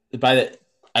was by the.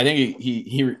 I think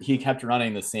he kept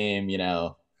running the same,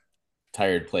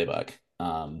 tired playbook that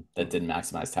Mhm. didn't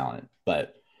maximize talent.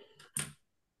 But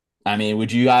I mean,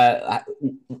 would you Here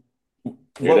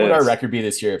it what would our is. record be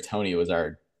this year if Tony was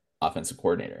our offensive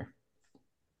coordinator?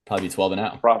 Probably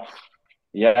 12-0. Prof.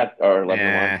 Yeah, or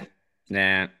 11-1.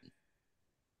 Nah,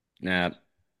 nah, nah.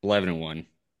 11-1.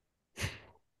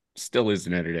 Still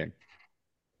losing Notre Dame.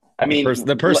 I The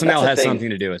mean, personnel has something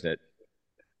to do with it.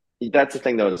 that's the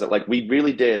thing though, is that like we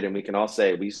really did, and we can all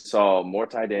say we saw more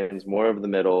tight ends, more over the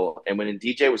middle, and when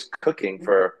DJ was cooking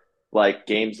for like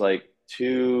games like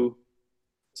 2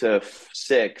 to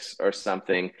 6 or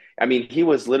something, I mean, he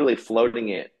was literally floating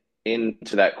it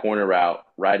into that corner route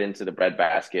right into the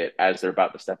breadbasket as they're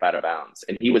about to step out of bounds,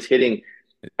 and he was hitting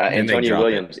Then they Antonio drop it.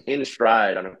 Williams in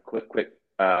stride on a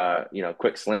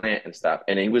quick slant and stuff.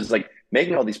 And he was like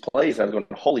making all these plays. I was going,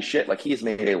 holy shit, like he's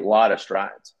made a lot of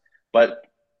strides. But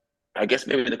I guess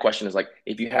maybe the question is like,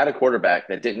 if you had a quarterback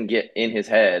that didn't get in his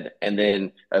head and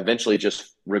then eventually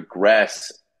just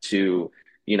regress to,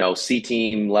 C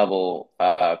team level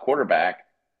quarterback,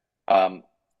 um,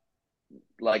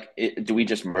 do we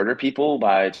just murder people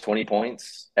by 20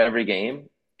 points every game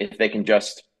if they can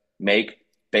just make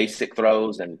basic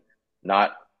throws and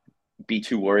not be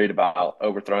too worried about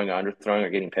overthrowing or underthrowing or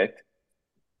getting picked?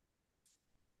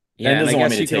 Ben Yeah, and I doesn't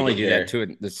want me guess to you can take only it do that here.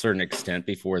 to a certain extent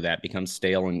before that becomes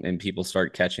stale and people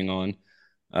start catching on.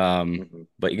 Um, Mm-hmm.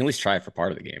 but you can at least try it for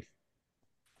part of the game,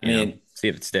 I mean, see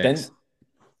if it Ben sticks.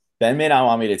 Ben may not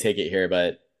want me to take it here,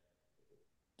 but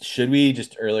should we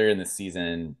just earlier in the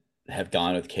season have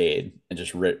gone with Cade and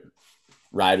just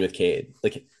ride with Cade?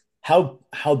 Like how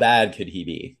bad could he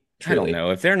be? I don't Truly. know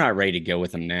if they're not ready to go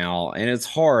with him now, and it's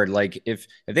hard. Like if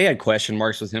they had question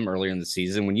marks with him earlier in the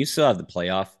season, when you still have the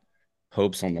playoff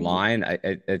hopes on the Mm-hmm. line,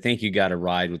 I think you got to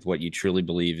ride with what you truly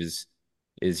believe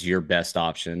is your best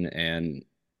option. And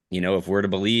if we're to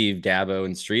believe Dabo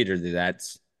and Streeter that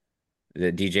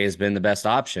DJ has been the best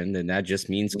option, then that just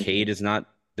means Mm-hmm. Cade is not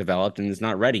developed and is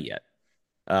not ready yet.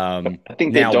 But I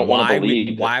think they Now don't want to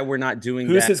believe that. why we're not doing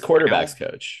Who's that his quarterbacks now?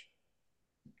 coach?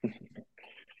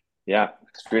 Yeah,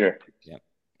 Streeter. Yeah.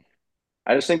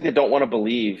 I just think they don't want to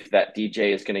believe that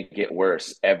DJ is going to get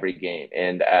worse every game.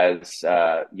 And as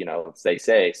they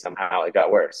say, somehow it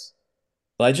got worse.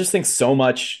 Well, I just think so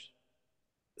much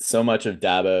of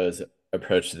Dabo's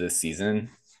approach to this season,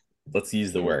 let's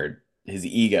use the Mm-hmm. word, his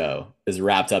ego is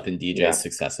wrapped up in DJ's Yeah.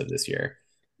 success of this year.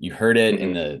 You heard it in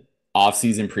Mm-hmm. the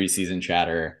offseason, preseason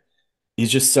chatter.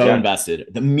 He's just so Yeah.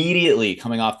 invested. Immediately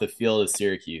coming off the field of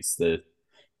Syracuse,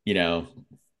 you know,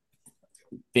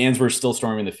 fans were still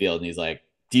storming the field, and he's like,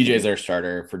 DJ's Mm-hmm. our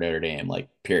starter for Notre Dame. Like,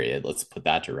 period. Let's put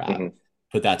that to rest. Mm-hmm.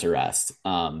 Put that to rest.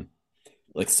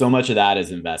 Like so much of that is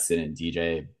invested in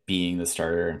DJ being the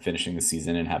starter and finishing the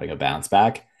season and having a bounce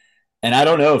back. And I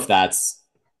don't know if that's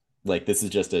like this is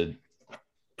just a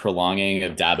prolonging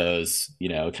of Dabo's,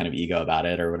 kind of ego about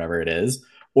it or whatever it is,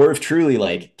 or if truly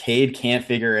like Cade can't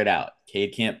figure it out.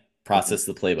 Cade can't process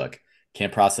the playbook,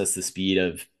 can't process the speed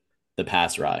of the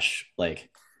pass rush, like,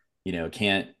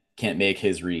 can't make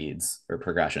his reads or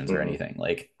progressions or anything.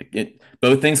 Like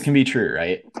both things can be true,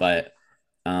 right? But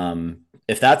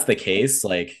if that's the case,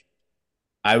 like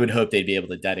I would hope they'd be able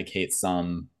to dedicate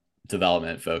some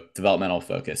developmental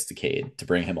focus to Cade to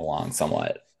bring him along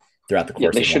somewhat throughout the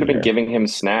course They of should have 1 been year. giving him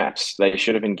snaps. They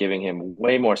should have been giving him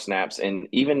way more snaps. And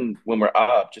even when we're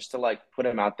up, just to like put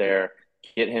him out there,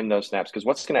 get him those snaps. Because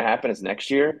what's going to happen is next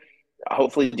year,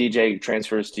 hopefully DJ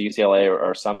transfers to UCLA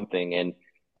or something, and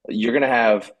you're going to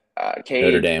have Notre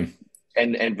Cade Dame.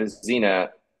 and Vizina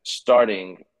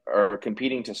starting or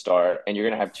competing to start, and you're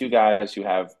going to have two guys who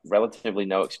have relatively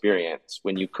no experience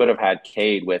when you could have had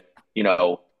Cade with,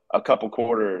 a couple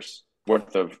quarters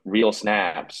worth of real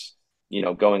snaps,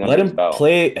 going Let under his him belt.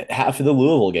 play half of the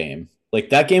Louisville game.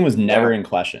 Like that game was never in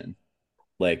question.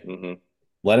 Like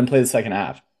let him play the second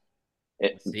half.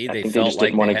 They felt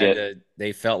like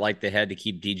they felt like they had to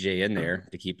keep DJ in there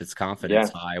to keep his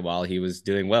confidence high while he was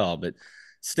doing well. But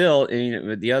still,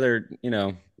 the other,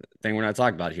 thing we're not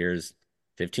talking about here is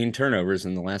 15 turnovers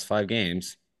in the last 5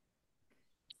 games.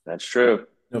 That's true.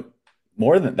 No,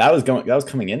 more than that was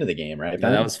coming into the game, right?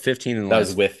 No, that was 15 in the that last.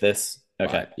 Was with this.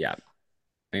 Okay. 5. Yeah.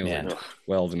 I think it was like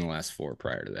 12 in the last 4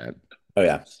 prior to that. Oh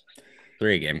yeah.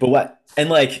 3 a game. But what? And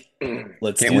like,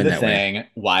 let's Can't do win the that thing. way.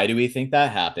 Why do we think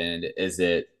that happened? Is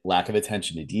it lack of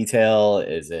attention to detail?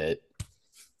 Is it?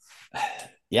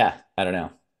 Yeah, I don't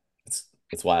know.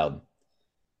 It's wild.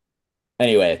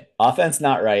 Anyway, offense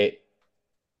not right.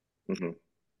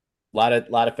 Lot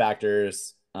of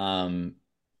factors.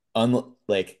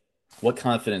 Like, what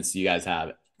confidence do you guys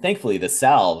have? Thankfully, the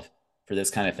salve for this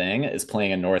kind of thing is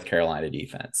playing a North Carolina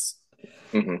defense.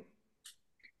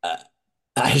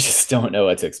 I just don't know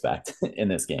what to expect in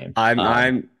this game.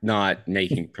 I'm not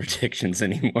making predictions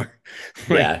anymore.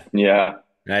 Yeah.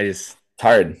 It's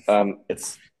hard.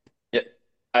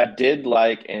 I did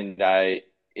like, and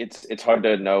it's hard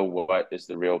to know what is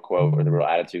the real quote or the real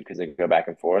attitude because they go back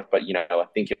and forth. But I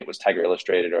think it was Tiger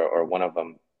Illustrated or one of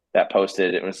them that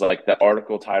posted. It was like the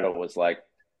article title was like,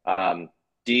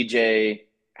 DJ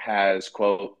has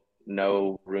quote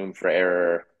no room for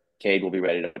error. Cade will be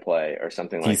ready to play or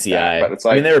something like TCI. that. But it's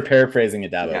like, they were paraphrasing a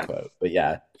Dabo quote, but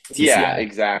yeah. TCI. Yeah,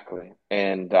 exactly.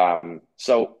 And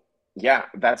so yeah,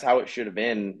 that's how it should have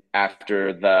been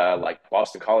after the like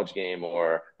Boston College game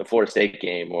or the Florida State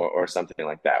game or something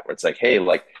like that, where it's like, hey,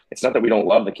 like it's not that we don't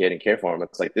love the kid and care for him.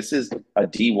 It's like this is a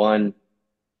D1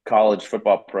 college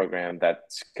football program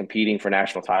that's competing for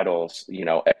national titles,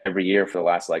 every year for the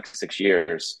last like 6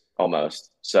 years almost.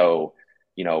 So,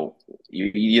 you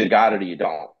either got it or you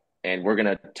don't. And we're going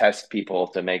to test people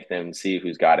to make them see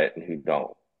who's got it and who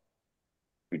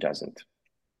doesn't.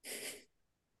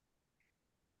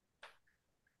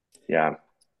 Yeah.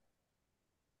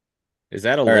 Is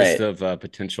that a list of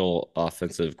potential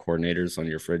offensive coordinators on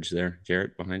your fridge there,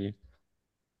 Jarrett, behind you?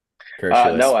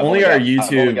 No, only our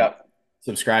YouTube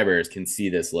subscribers can see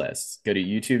this list. Go to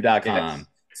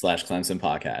youtube.com/Clemson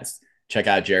podcast. Check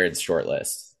out Jared's short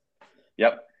list.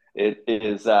 Yep. It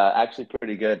is actually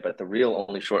pretty good, but the real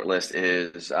only short list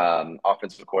is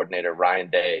offensive coordinator Ryan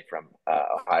Day from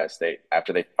Ohio State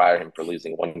after they fired him for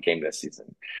losing 1 game this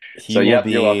season. You're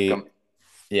welcome.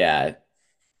 Yeah.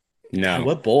 No. God,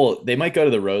 what bowl? They might go to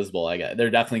the Rose Bowl. I guess they're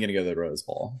definitely going to go to the Rose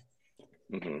Bowl.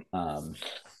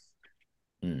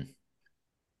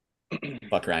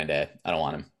 Fuck Ryan Day. I don't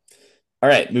want him. All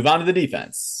right, move on to the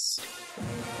defense.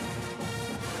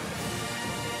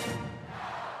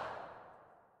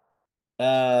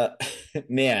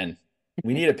 Man,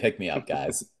 we need a pick me up,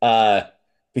 guys.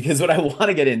 Because what I want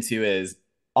to get into is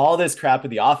all this crap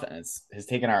with the offense has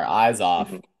taken our eyes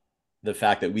off the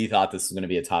fact that we thought this was going to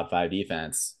be a top 5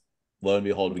 defense. Lo and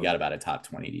behold, we got about a top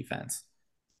 20 defense.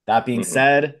 That being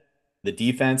said, the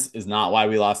defense is not why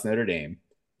we lost Notre Dame.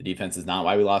 The defense is not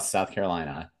why we lost South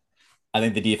Carolina. I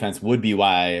think the defense would be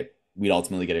why we'd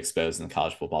ultimately get exposed in the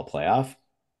college football playoff.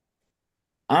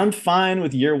 I'm fine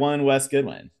with year 1 Wes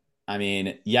Goodwin. I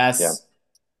mean, yes,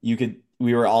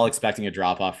 we were all expecting a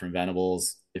drop off from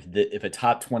Venables. If a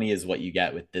top 20 is what you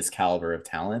get with this caliber of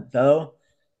talent, though,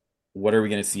 what are we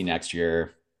going to see next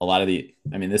year?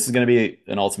 This is going to be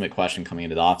an ultimate question coming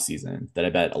into the offseason that I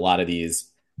bet a lot of these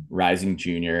rising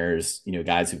juniors,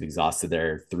 guys who've exhausted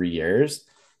their 3 years,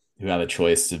 who have a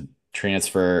choice to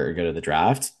transfer or go to the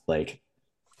draft, like,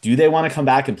 do they want to come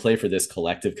back and play for this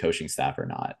collective coaching staff or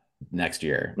not next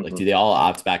year? Like, do they all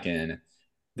opt back in,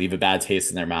 leave a bad taste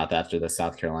in their mouth after the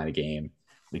South Carolina game?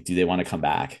 Like, do they want to come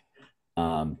back?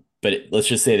 But let's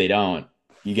just say they don't.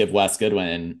 You give Wes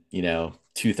Goodwin,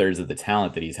 2/3 of the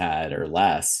talent that he's had or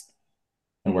less,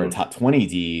 and we're a Mhm. top 20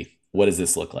 D. What does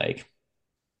this look like?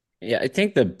 Yeah, I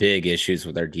think the big issues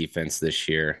with our defense this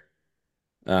year,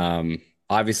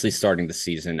 obviously starting the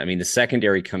season. I mean, the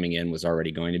secondary coming in was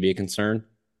already going to be a concern.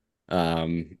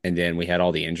 And then we had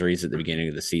all the injuries at the beginning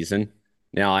of the season.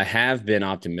 Now, I have been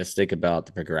optimistic about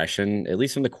the progression, at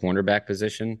least from the cornerback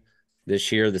position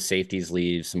this year. The safeties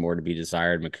leave some more to be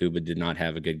desired. Makuba did not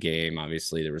have a good game.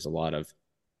 Obviously, there was a lot of,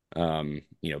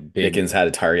 big Mickens had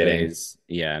a targeting, plays.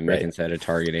 Yeah, right? Mickens had a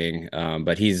targeting,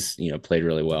 but he's, played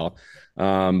really well.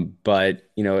 But,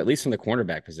 at least from the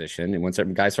cornerback position, and once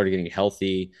guys started getting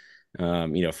healthy,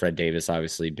 Fred Davis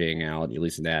obviously being out, at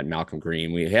least in that, Malcolm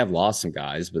Green. We have lost some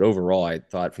guys, but overall, I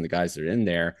thought from the guys that are in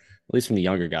there, at least from the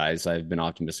younger guys, I've been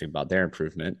optimistic about their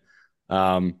improvement.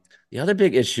 The other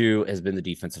big issue has been the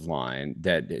defensive line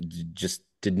that just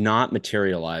did not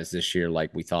materialize this year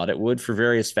like we thought it would for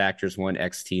various factors. One,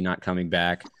 XT not coming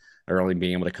back or only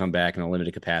being able to come back in a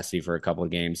limited capacity for a couple of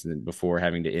games and then before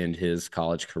having to end his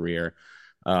college career.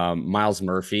 Miles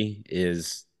Murphy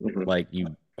is Mhm. like you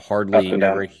Up hardly and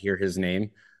ever down. hear his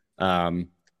name.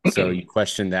 So you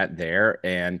question that there.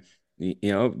 And,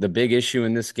 the big issue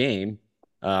in this game,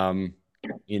 um,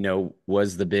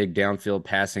 was the big downfield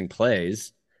passing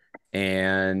plays.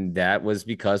 And that was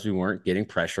because we weren't getting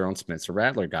pressure on Spencer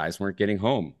Rattler. Guys weren't getting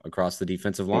home across the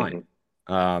defensive line,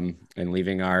 Mhm. and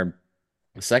leaving our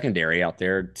secondary out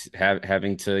there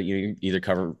having to either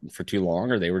cover for too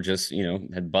long or they were just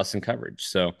had busting coverage.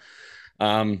 So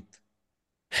um,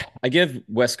 I give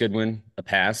Wes Goodwin a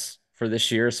pass for this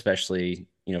year, especially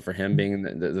for him being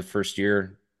the first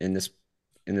year in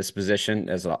this position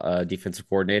as a defensive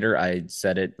coordinator. I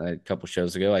said it a couple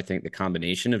shows ago. I think the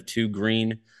combination of two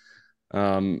green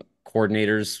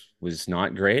coordinators was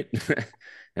not great,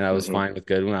 and I was Mhm. fine with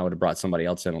Goodwin. I would have brought somebody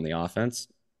else in on the offense.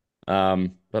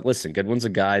 But listen, Goodwin's a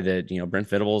guy that Brent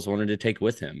Venables wanted to take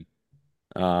with him.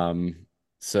 Um,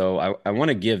 so I want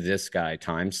to give this guy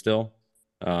time still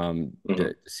Mhm.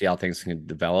 to see how things can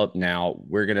develop. Now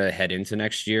we're gonna head into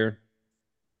next year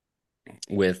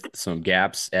with some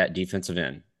gaps at defensive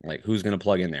end. Like who's gonna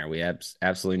plug in there? We have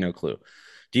absolutely no clue.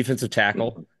 Defensive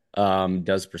tackle, Mhm.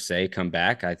 does per se come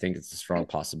back? I think it's a strong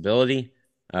possibility.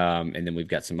 And then we've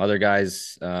got some other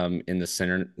guys in the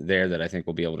center there that I think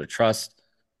we'll be able to trust.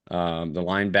 The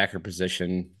linebacker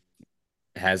position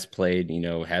has played,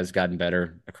 has gotten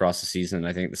better across the season. And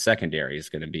I think the secondary is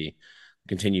going to be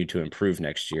continue to improve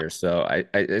next year. So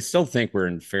I still think we're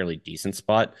in a fairly decent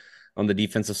spot on the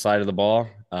defensive side of the ball.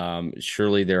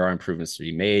 Surely there are improvements to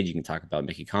be made. You can talk about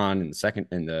Mickey Khan in the second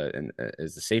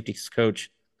as the safeties coach.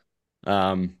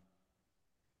 Um,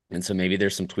 and so maybe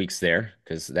there's some tweaks there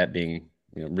because that being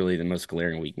really the most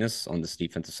glaring weakness on this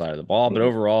defensive side of the ball. But Mhm.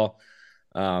 overall,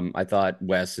 I thought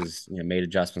Wes has made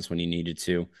adjustments when he needed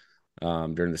to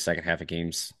during the second half of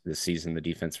games this season. The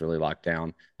defense really locked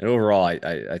down, and overall,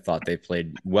 I thought they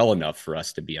played well enough for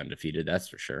us to be undefeated. That's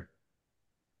for sure.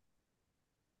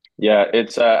 Yeah,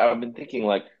 it's I've been thinking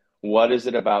like, what is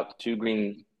it about two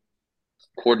green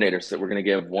coordinators that we're going to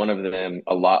give one of them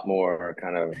a lot more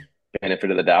kind of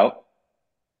benefit of the doubt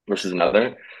versus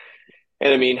another?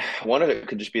 And I mean, one of it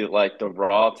could just be like the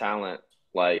raw talent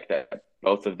like that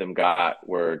both of them got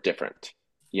were different.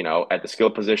 At the skill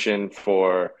position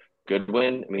for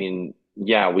Goodwin, I mean,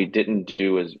 yeah, we didn't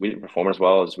perform as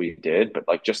well as we did, but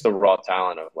like just the raw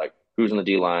talent of like who's on the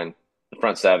D line, the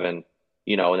front seven,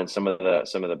 and then some of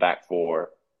the back four,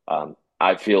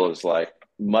 I feel is like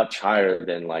much higher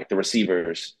than like the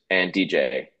receivers and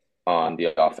DJ on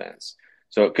the offense.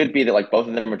 So it could be that like both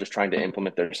of them are just trying to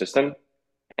implement their system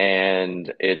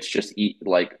and it's just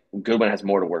like Goodwin has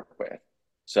more to work with.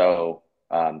 So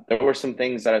there were some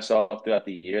things that I saw throughout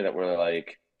the year that were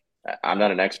like, I'm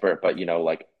not an expert, but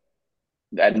like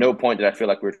at no point did I feel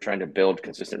like we were trying to build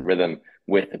consistent rhythm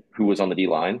with who was on the D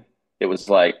line. It was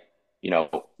like, you know,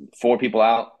 four people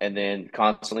out and then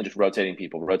constantly just rotating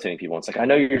people, rotating people. It's like I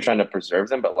know you're trying to preserve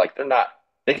them, but like they're not.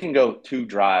 They can go two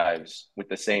drives with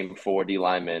the same four D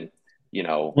linemen,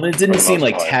 Well, it for didn't the seem most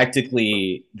like part.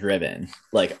 tactically driven.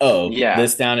 Like, oh, Yeah.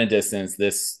 this down and distance,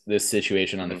 this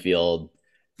situation on the Mhm. field,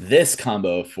 this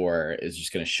combo of four is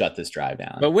just going to shut this drive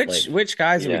down. But which Like, which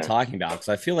guys are we Yeah. talking about? Because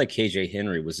I feel like KJ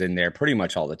Henry was in there pretty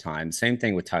much all the time. Same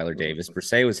thing with Tyler Davis.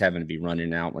 Bersay was having to be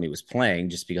running out when he was playing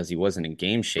just because he wasn't in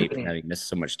game shape and having missed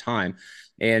so much time.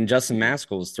 And Justin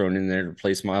Maskell was thrown in there to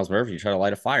replace Miles Murphy to try to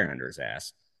light a fire under his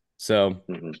ass. So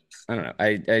Mhm. I don't know.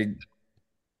 I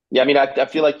Yeah, I mean, I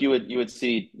feel like you would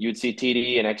see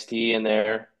TD and XT in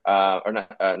there, or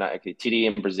not XT, TD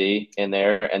and Brzee in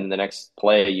there, and the next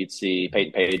play you'd see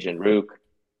Peyton Page and Rook.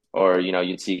 or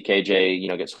you'd see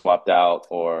KJ get swapped out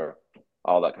or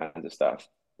all that kinds of stuff.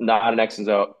 Not an X and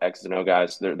O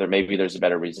guys. There maybe there's a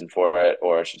better reason for it,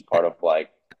 or it's just part of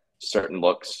like certain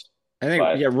looks. I think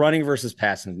But running versus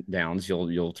passing downs,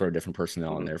 you'll throw different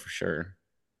personnel in mhm. there for sure.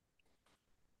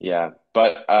 Yeah,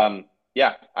 but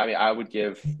yeah, I mean, I would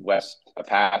give Wes a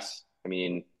pass. I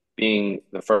mean, being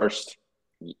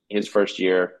his first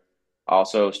year,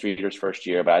 also Streeter's first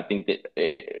year, but I think that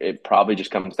it probably just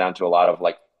comes down to a lot of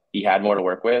like he had more to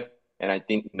work with, and I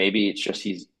think maybe it's just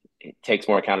he takes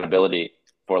more accountability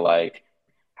for like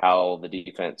how the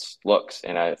defense looks,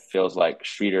 and it feels like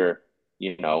Streeter,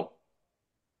 you know,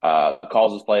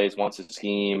 calls his plays, wants his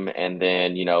scheme, and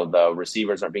then the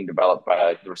receivers are being developed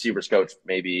by the receivers coach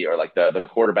maybe, or like the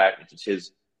quarterback, which is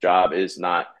his job, is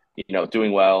not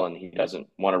doing well, and he doesn't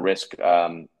want to risk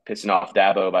pissing off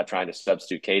Dabo by trying to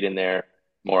substitute Cade in there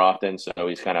more often, so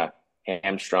he's kind of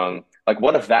hamstrung. Like,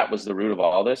 what if that was the root of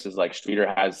all this? Is like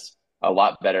Streeter has a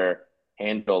lot better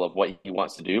handle of what he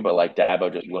wants to do, but like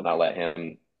Dabo just will not let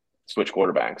him switch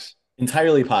quarterbacks.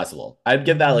 Entirely possible. I'd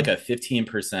give that like a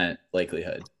 15%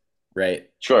 likelihood, right?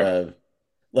 Sure.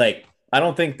 Like, I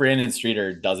don't think Brandon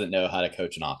Streeter doesn't know how to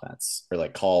coach an offense or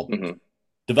like Mm-hmm.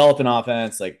 develop an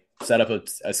offense, like set up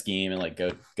a scheme and like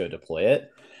go deploy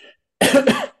it.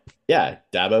 Yeah,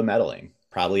 Dabo meddling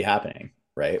probably happening,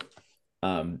 right?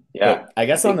 Yeah, But I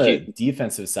guess on the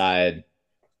defensive side,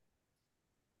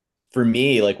 for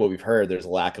me, like what we've heard, there's a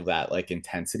lack of that like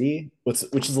intensity, which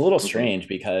is a little strange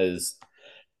because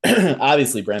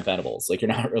obviously Brent Venables, like you're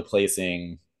not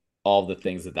replacing all the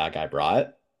things that guy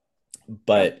brought,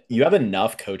 but you have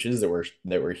enough coaches that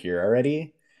were here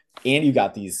already, and you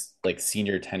got these like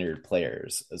senior tenured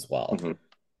players as well. Mm-hmm.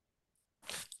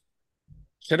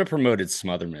 Should have promoted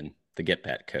Smotherman, the get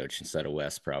pat coach, instead of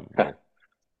Wes, probably.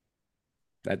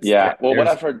 That's yeah. Well, what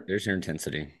I've heard, there's your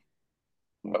intensity.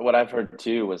 What I've heard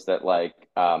too was that like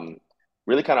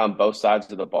really kind of on both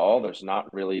sides of the ball, there's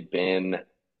not really been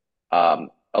a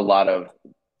lot of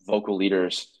vocal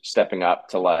leaders stepping up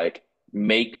to like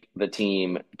make the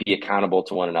team be accountable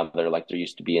to one another like there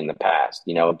used to be in the past.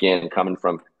 Again, coming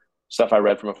from stuff I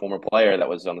read from a former player that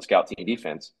was on the scout team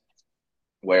defense,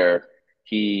 where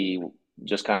he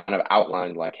just kind of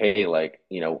outlined like, hey, like,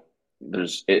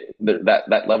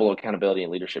 that level of accountability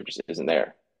and leadership just isn't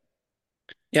there.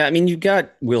 Yeah, I mean, you've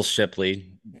got Will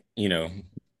Shipley,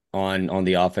 on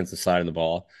the offensive side of the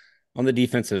ball. On the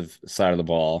defensive side of the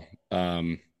ball,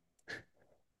 so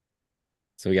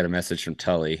we got a message from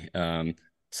Tully.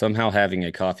 Somehow having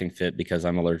a coughing fit because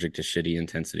I'm allergic to shitty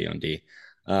intensity on D.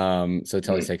 So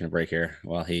Tully's taking a break here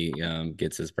while he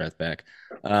gets his breath back.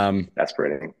 That's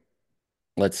pretty.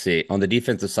 Let's see. On the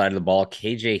defensive side of the ball,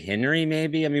 KJ Henry,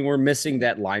 maybe. I mean, we're missing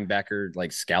that linebacker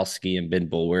like Skalski and Ben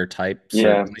Boulware type,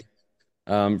 certainly,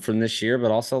 from this year.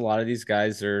 But also, a lot of these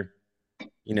guys are,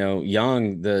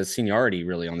 young. The seniority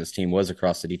really on this team was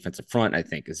across the defensive front. I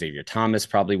think Xavier Thomas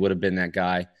probably would have been that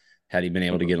guy had he been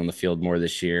able to get on the field more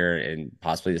this year, and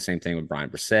possibly the same thing with Brian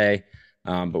Brisset.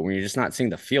 But when you're just not seeing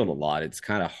the field a lot, it's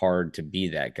kind of hard to be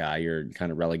that guy. You're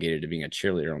kind of relegated to being a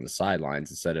cheerleader on the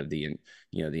sidelines instead of the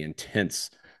intense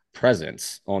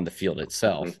presence on the field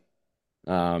itself.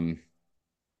 So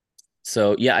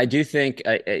yeah, I do think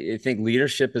I think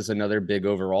leadership is another big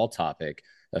overall topic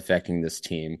affecting this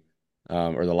team,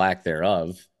 or the lack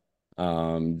thereof.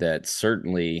 That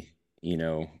certainly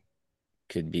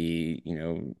could be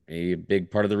a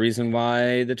big part of the reason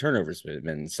why the turnovers have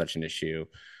been such an issue,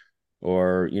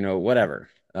 or whatever.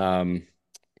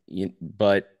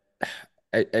 But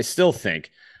I still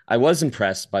think I was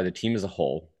impressed by the team as a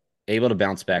whole, able to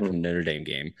bounce back from the Notre Dame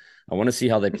game. I want to see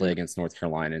how they play against North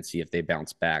Carolina and see if they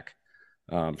bounce back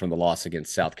from the loss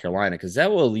against South Carolina, because that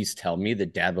will at least tell me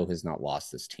that Dabo has not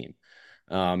lost this team.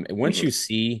 And once you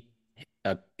see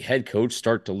a head coach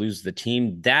start to lose the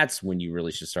team, that's when you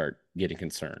really should start getting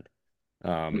concerned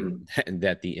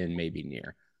that the end may be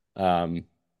near. And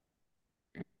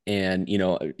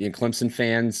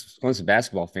Clemson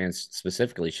basketball fans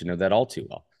specifically should know that all too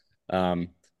well.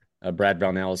 Brad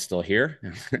Brownell is still here,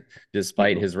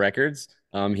 despite his records.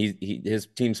 His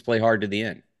teams play hard to the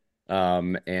end,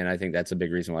 and I think that's a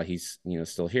big reason why he's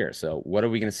still here. So, what are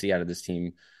we going to see out of this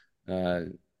team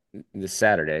this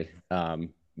Saturday?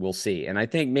 We'll see. And I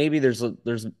think maybe there's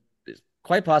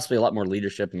quite possibly a lot more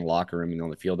leadership in the locker room and on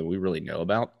the field that we really know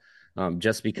about.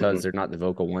 Just because they're not the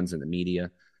vocal ones in the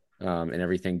media and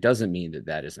everything doesn't mean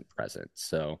that isn't present.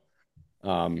 So,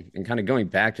 and kind of going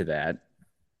back to that,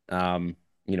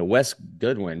 Wes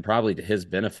Goodwin, probably to his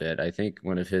benefit, I think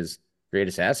one of his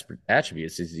greatest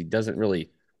attributes is he doesn't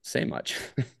really say much.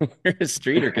 Whereas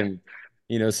Streeter can,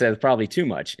 says probably too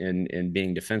much in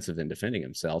being defensive and defending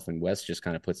himself. And Wes just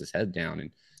kind of puts his head down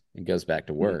and goes back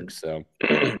to work. So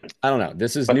I don't know.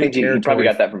 This is I new think he probably territory.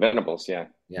 got that from Venables. Yeah.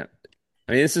 Yeah.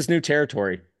 I mean, this is new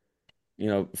territory,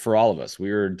 for all of us.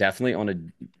 We were definitely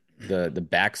on the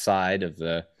backside of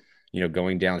the,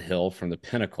 going downhill from the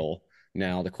pinnacle.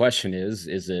 Now the question is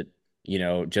it,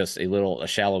 just a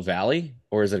shallow valley,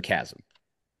 or is it a chasm?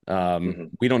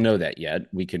 We don't know that yet.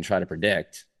 We can try to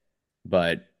predict,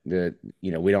 but we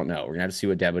don't know. We're gonna have to see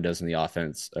what Dabo does in the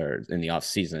offense or in the off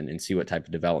season and see what type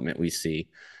of development we see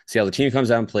how the team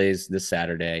comes out and plays this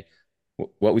Saturday,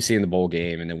 what we see in the bowl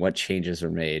game, and then what changes are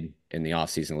made in the off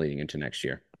season leading into next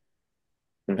year.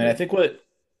 And I think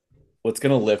what's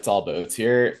going to lift all boats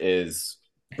here is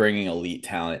bringing elite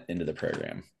talent into the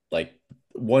program. Like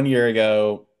 1 year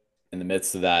ago, in the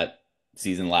midst of that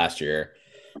season last year,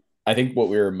 I think what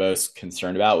we were most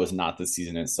concerned about was not the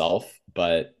season itself,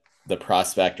 but the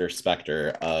prospect or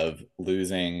specter of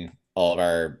losing all of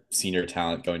our senior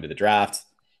talent going to the draft,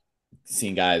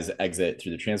 seeing guys exit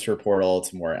through the transfer portal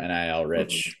to more NIL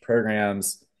rich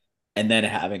programs, and then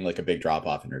having like a big drop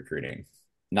off in recruiting.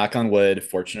 Knock on wood,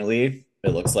 fortunately, it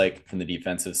looks like from the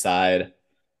defensive side,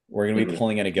 we're going to be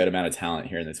pulling in a good amount of talent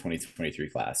here in the 2023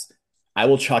 class. I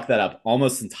will chalk that up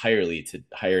almost entirely to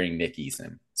hiring Nick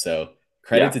Eason. So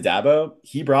credit to Dabo.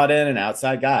 He brought in an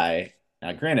outside guy.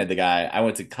 Now, granted, the guy, I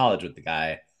went to college with the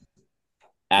guy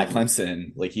at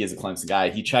Clemson. Like, he is a Clemson guy.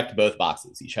 He checked both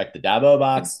boxes. He checked the Dabo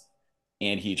box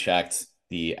and he checked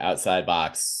the outside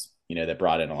box, that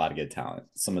brought in a lot of good talent.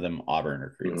 Some of them Auburn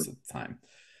recruits at the time.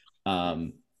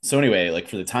 So anyway, like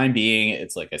for the time being,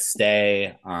 it's like a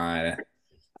stay on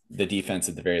the defense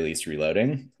at the very least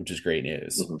reloading, which is great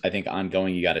news. I think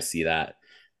ongoing, you got to see that.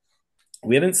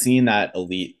 We haven't seen that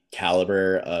elite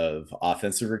caliber of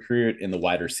offensive recruit in the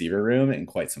wide receiver room in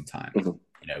quite some time.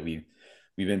 We've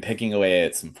been picking away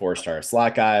at some 4-star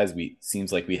slot guys.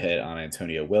 Seems like we hit on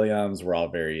Antonio Williams. We're all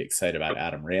very excited about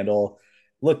Adam Randall.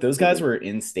 Look, those guys were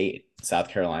in-state South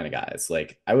Carolina guys.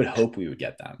 Like, I would hope we would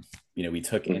get them. We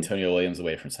took Antonio Williams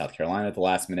away from South Carolina at the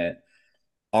last minute.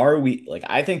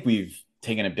 I think we've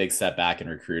taken a big step back in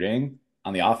recruiting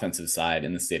on the offensive side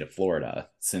in the state of Florida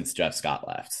since Jeff Scott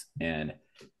left, and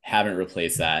haven't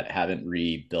replaced that, haven't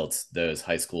rebuilt those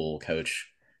high school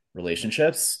coach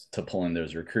relationships to pull in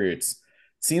those recruits.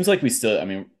 Seems like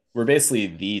we're basically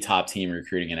the top team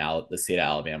recruiting in the state of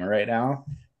Alabama right now.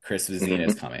 Chris Vizina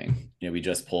is coming. We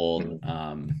just pulled,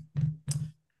 I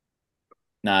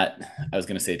was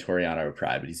going to say Toriano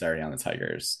Pride, but he's already on the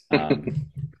Tigers.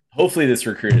 Hopefully this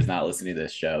recruit is not listening to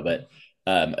this show, but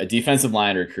a defensive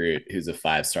line recruit who's a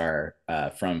 5-star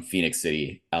from Phoenix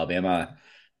City, Alabama.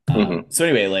 So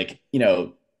anyway,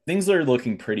 things are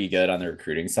looking pretty good on the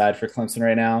recruiting side for Clemson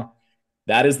right now.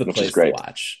 That is the place to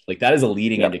watch. Like, that is a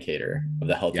leading indicator of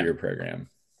the healthier program.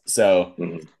 So,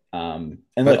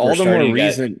 but all the more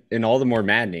reason and all the more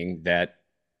maddening that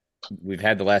we've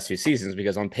had the last few seasons,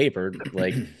 because on paper,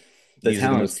 like, these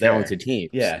are the most talented teams.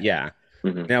 Yeah.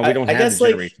 Now we don't have the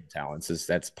generational talents.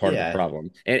 That's part of the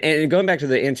problem. And going back to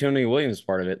the Antonio Williams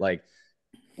part of it, like,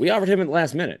 we offered him at the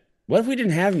last minute. What if we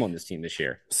didn't have him on this team this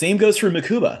year? Same goes for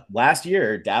Makuba. Last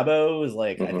year, Dabo was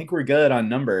like, I think we're good on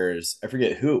numbers. I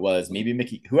forget who it was. Maybe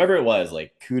Mickey, whoever it was,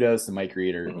 like, kudos to Mike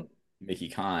Reed or Mickey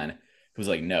Kahn, who was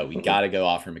like, no, we got to go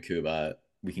offer Makuba.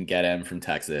 We can get him from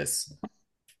Texas.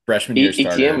 Freshman year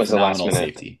starter, ETM was the last minute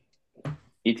safety.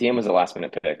 ETM was a last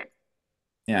minute pick.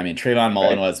 Yeah, I mean, Trayvon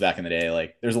Mullen was back in the day.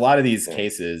 Like, there's a lot of these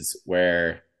cases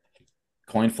where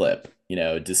coin flip,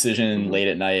 decision late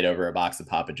at night over a box of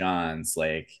Papa John's.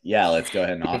 Like, yeah, let's go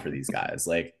ahead and offer these guys.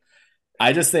 Like,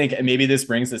 I just think, and maybe this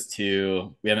brings us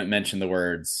to, we haven't mentioned the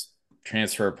words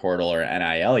transfer portal or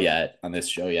NIL yet on this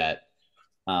show yet.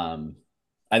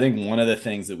 I think one of the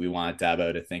things that we want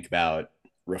Dabo to think about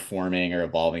reforming or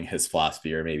evolving his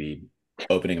philosophy, or maybe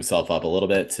opening himself up a little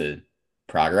bit to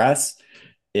progress,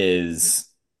 is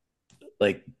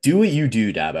like, do what you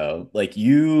do, Dabo. Like,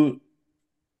 you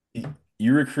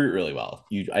recruit really well.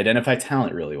 You identify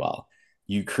talent really well.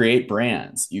 You create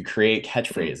brands. You create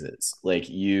catchphrases. Like,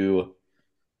 you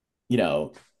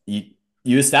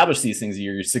establish these things.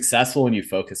 You're successful when you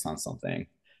focus on something.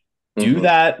 Do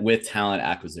that with talent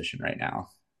acquisition right now.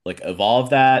 Like,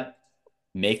 evolve that,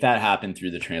 make that happen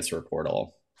through the transfer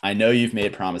portal. I know you've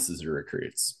made promises to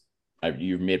recruits.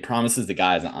 You've made promises to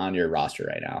guys on your roster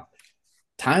right now.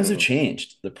 Times have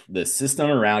changed. The system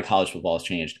around college football has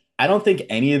changed. I don't think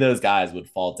any of those guys would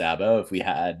fault Dabo if we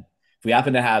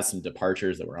happen to have some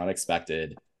departures that were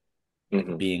unexpected,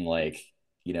 being like,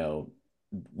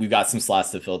 we've got some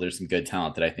slots to fill. There's some good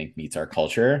talent that I think meets our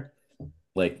culture.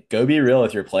 Like, go be real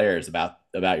with your players about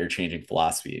your changing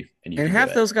philosophy, and you And can do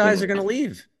half it. those guys are going to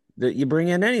leave that you bring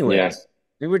in Yeah. anyways.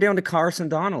 We were down to Carson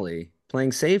Donnelly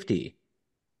playing safety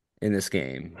in this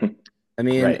game. I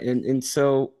mean, Right. and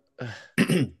so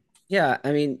yeah,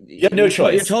 I mean, You have no you're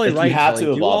choice. totally Like, you right, have Tully.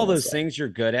 to Do evolve all in this those way. things you're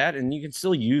good at, and you can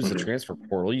still use the transfer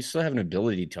portal. You still have an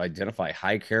ability to identify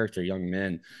high character young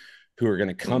men who are going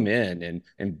to come in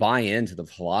and buy into the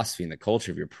philosophy and the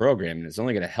culture of your program, and it's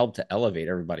only going to help to elevate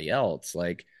everybody else.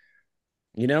 Like,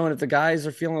 and if the guys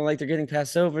are feeling like they're getting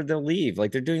passed over, they'll leave.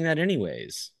 Like they're doing that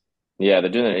anyways. Yeah,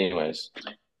 they're doing it anyways.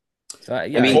 So I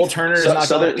yeah, mean, Cole Turner is so not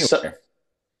so going there's so anywhere.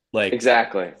 Like,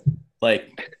 exactly.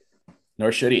 like,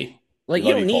 nor should he. like We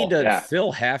you love don't you, need Cole. to Yeah.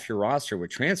 fill half your roster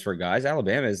with transfer guys.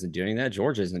 Alabama isn't doing that.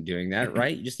 Georgia isn't doing that,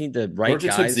 right? You just need the right Georgia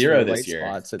took guys for the 0 right this year,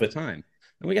 spots at the but time.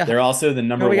 And we got they're also the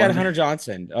number we got one. Hunter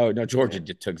Johnson. Oh no, Georgia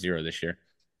took 0 this year.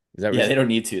 Is that Yeah, they don't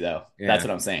need to though. That's Yeah.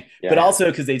 what I'm saying. Yeah. But also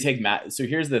because they take Matt. So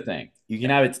here's the thing: you can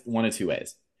have it one of two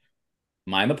ways.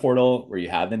 Mine the portal where you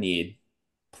have the need.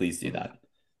 Please do that.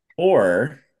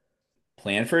 Or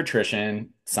plan for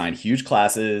attrition, sign huge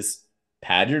classes,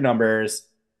 pad your numbers.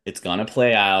 It's gonna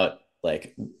play out.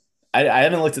 Like, I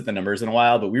haven't looked at the numbers in a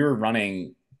while, but we were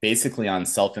running basically on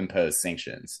self-imposed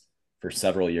sanctions for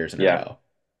several years in a Yeah. row.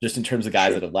 Just in terms of guys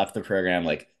Sure. that have left the program,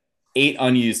 like 8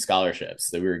 unused scholarships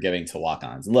that we were giving to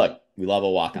walk-ons. And look, we love a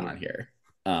walk-on here.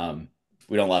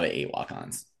 We don't love 8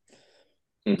 walk-ons.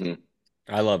 hmm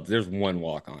there's one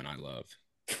walk on I love.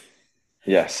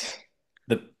 Yes.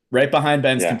 The right behind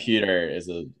Ben's Yeah. computer is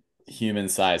a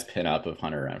human-sized pinup of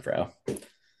Hunter Renfro.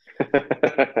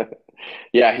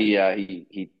 Yeah,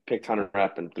 he picked Hunter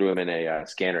up and threw him in a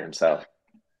scanner himself.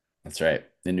 That's right,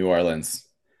 in New Orleans.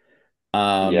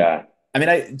 I Yeah. mean,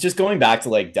 I just going back to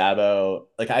like Dabo,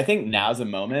 like I think now's a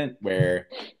moment where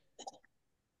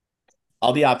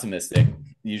I'll be optimistic.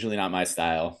 Usually not my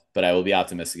style, but I will be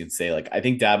optimistic and say like I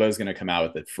think Dabo's going to come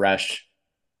out with a fresh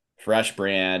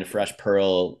brand, fresh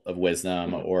pearl of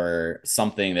wisdom, or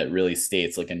something that really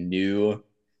states like a new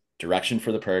direction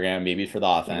for the program, maybe for the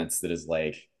offense that is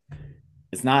like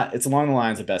it's along the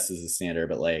lines of best as a standard,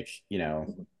 but like,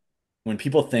 when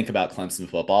people think about Clemson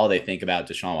football, they think about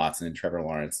Deshaun Watson and Trevor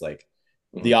Lawrence. Like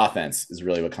the offense is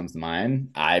really what comes to mind.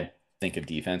 I think of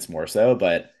defense more so,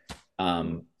 but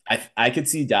I could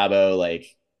see Dabo like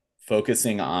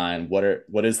focusing on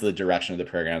what is the direction of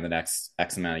the program in the next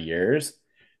X amount of years.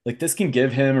 Like this can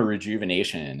give him a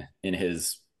rejuvenation in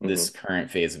this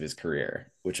current phase of his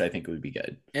career, which I think would be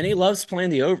good. And he loves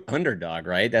playing the underdog,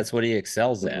 right? That's what he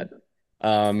excels at.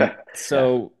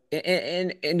 So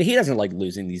and he doesn't like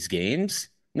losing these games,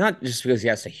 not just because he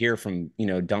has to hear from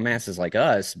dumbasses like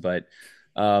us, but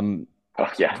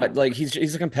but like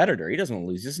he's a competitor. He doesn't want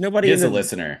to lose. There's nobody. He is a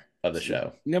listener of the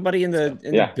show. Nobody in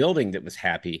the building that was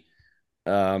happy,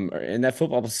 or in that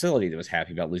football facility that was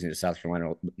happy about losing to South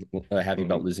Carolina, happy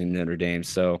about losing to Notre Dame.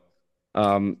 So,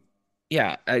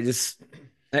 yeah,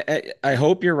 I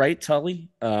hope you're right, Tully.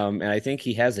 And I think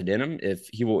he has it in him if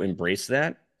he will embrace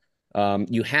that.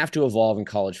 You have to evolve in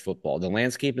college football. The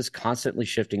landscape is constantly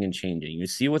shifting and changing. You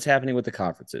see what's happening with the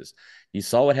conferences. You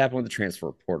saw what happened with the transfer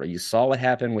portal. You saw what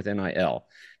happened with NIL.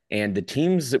 And the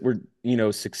teams that were,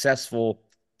 successful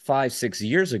 5-6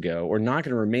 years ago are not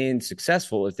going to remain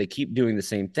successful if they keep doing the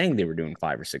same thing they were doing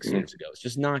 5 or 6 years ago. It's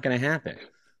just not going to happen.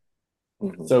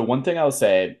 So one thing I'll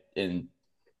say, and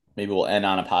maybe we'll end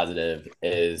on a positive,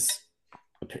 is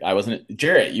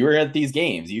Jarrett, you were at these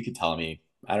games. You could tell me.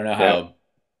 I don't know how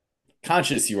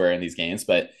conscious you were in these games,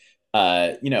 but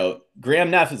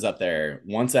Graham Neff is up there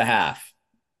once a half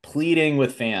pleading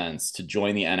with fans to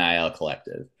join the NIL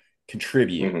collective,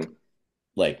 contribute,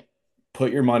 like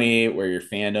put your money where your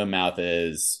fandom mouth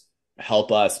is,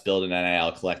 help us build an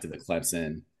NIL collective at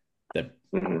Clemson that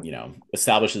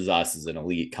establishes us as an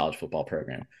elite college football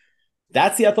program.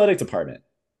 That's the athletic department,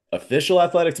 official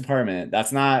athletic department.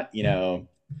 That's not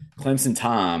Clemson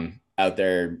Tom out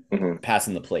there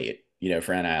passing the plate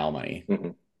for NIL money.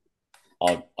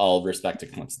 All respect to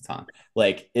Clemson Tom.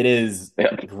 Like it is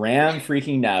Graham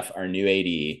freaking Neff, our new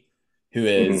AD, who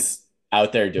is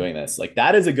out there doing this. Like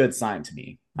that is a good sign to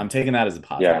me. I'm taking that as a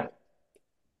positive. Yeah.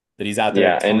 That he's out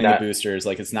there telling the boosters,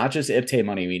 like it's not just IPTAY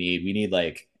money we need. We need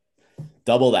like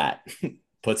double that.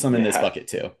 Put some in this bucket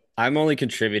too. I'm only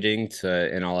contributing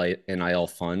to NIL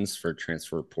funds for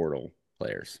transfer portal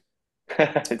players.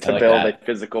 To build a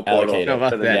physical portal. We'll get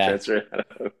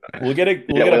a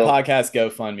podcast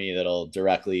GoFundMe that'll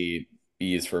directly be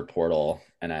used for portal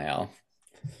NIL.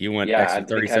 You want extra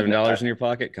 $37 in your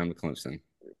pocket? Come to Clemson.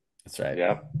 That's right.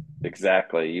 Yeah,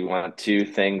 exactly. You want 2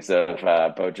 things of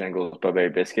Bojangles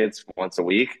Bowberry biscuits once a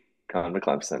week? Come to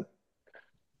Clemson.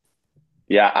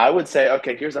 Yeah, I would say,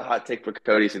 okay, here's a hot take for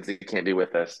Cody since he can't be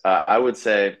with us. I would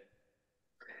say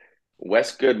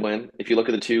Wes Goodwin, if you look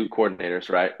at the two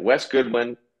coordinators, right? Wes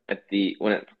Goodwin by the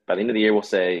end of the year will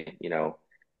say,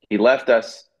 he left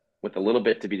us with a little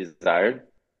bit to be desired,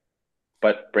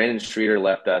 but Brandon Streeter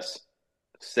left us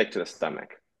sick to the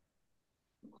stomach.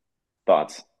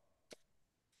 Thoughts?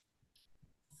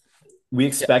 We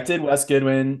expected Wes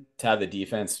Goodwin to have the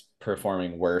defense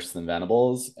performing worse than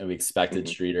Venables, and we expected Mhm.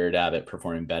 Streeter to have it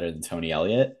performing better than Tony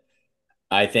Elliott.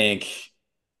 I think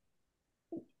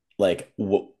like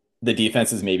the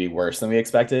defense is maybe worse than we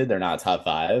expected. They're not top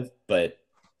five, but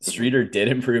Mhm. Streeter did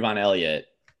improve on Elliott.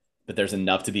 But there's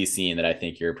enough to be seen that I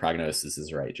think your prognosis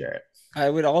is right, Jarrett. I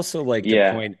would also like to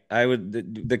Yeah. point,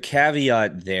 the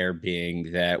caveat there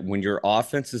being that when your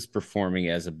offense is performing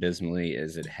as abysmally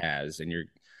as it has, and you're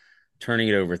turning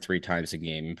it over 3 times a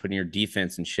game and putting your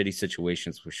defense in shitty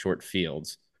situations with short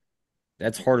fields,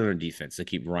 that's hard on a defense to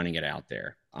keep running it out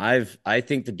there. I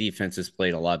think the defense has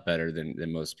played a lot better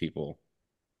than most people,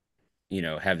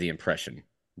 have the impression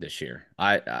this year.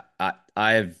 I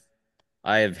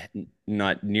have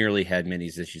not nearly had many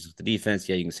issues with the defense.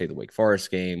 Yeah, you can say the Wake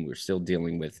Forest game. We're still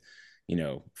dealing with,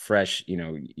 fresh,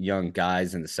 young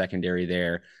guys in the secondary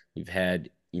there. We've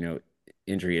had,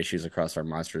 injury issues across our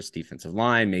monstrous defensive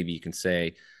line. Maybe you can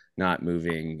say not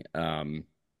moving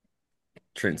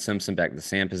Trent Simpson back to the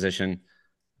Sam position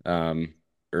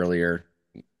earlier.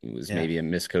 It was maybe a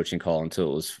miscoaching call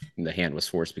until the hand was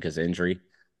forced because of injury.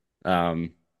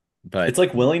 But it's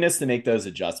like willingness to make those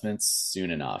adjustments soon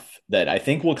enough that I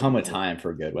think will come with time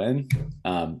for Goodwin.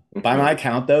 By my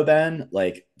count, though, Ben,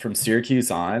 like from Syracuse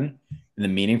on, in the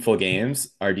meaningful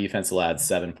games, our defense allowed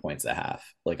 7 points a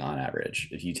half, like on average.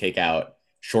 If you take out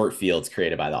short fields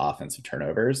created by the offensive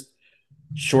turnovers,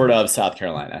 short of South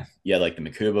Carolina, you had like the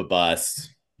Makuba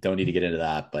bust. Don't need to get into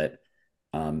that, but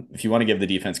if you want to give the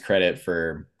defense credit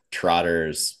for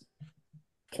Trotter's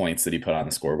points that he put on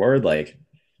the scoreboard, like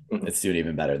it's doing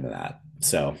even better than that.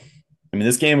 So, I mean,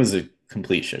 this game was a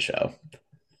complete shit show.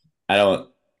 The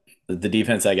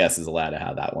defense, I guess, is allowed to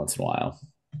have that once in a while.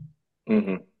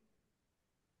 Mm-hmm.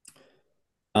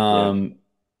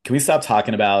 Can we stop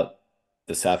talking about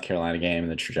the South Carolina game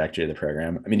and the trajectory of the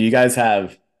program? I mean, do you guys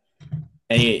have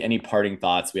any parting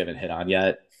thoughts we haven't hit on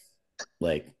yet?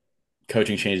 Like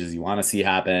coaching changes you want to see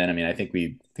happen? I mean, I think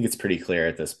it's pretty clear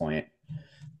at this point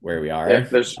where we are. Yeah,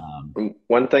 there's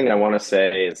one thing I want to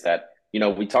say is that,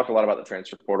 we talked a lot about the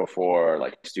transfer portal for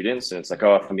like students, and it's like,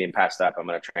 oh, if I'm being passed up, I'm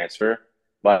going to transfer.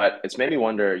 But it's made me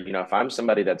wonder, if I'm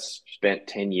somebody that's spent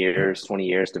 10 years, 20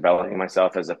 years developing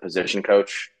myself as a position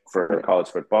coach for college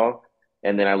football,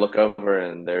 and then I look over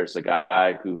and there's a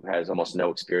guy who has almost no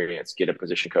experience get a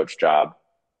position coach job.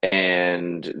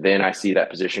 And then I see that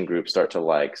position group start to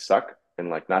like suck and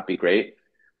like not be great.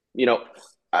 You know,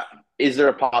 is there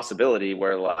a possibility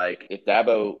where like if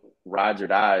Dabo rides or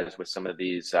dies with some of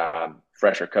these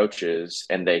fresher coaches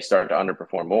and they start to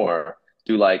underperform more,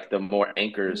 do like the more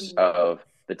anchors of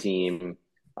the team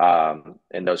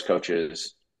and those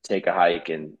coaches take a hike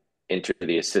and enter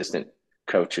the assistant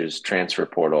coaches transfer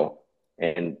portal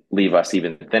and leave us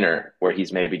even thinner, where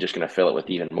he's maybe just going to fill it with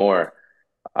even more,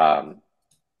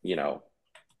 you know,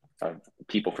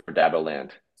 people for Dabo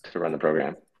land to run the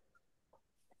program?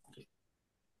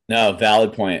 No,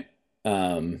 valid point.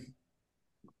 Hope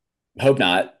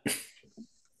not.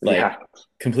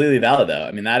 Completely valid though.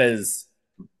 I mean, that is,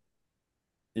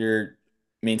 you're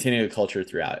maintaining a culture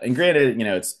throughout. And granted,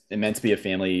 it's meant to be a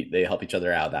family. They help each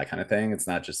other out, that kind of thing. It's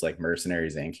not just like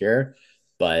mercenaries Inc. here,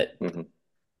 but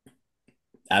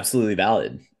absolutely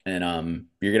valid. And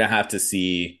you're gonna have to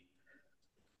see.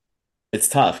 It's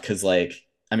tough because, like,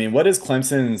 I mean, what is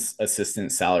Clemson's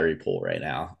assistant salary pool right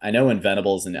now? I know when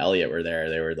Venables and Elliott were there,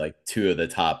 they were like 2 of the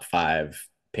top 5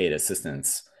 paid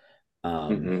assistants.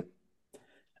 I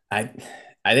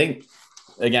think,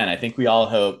 again, I think we all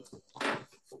hope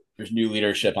there's new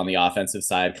leadership on the offensive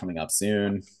side coming up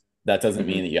soon. That doesn't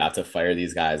mean that you have to fire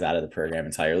these guys out of the program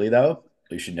entirely, though.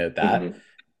 We should note that.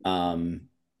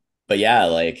 But yeah,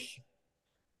 like,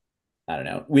 I don't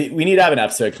know. We need to have an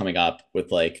episode coming up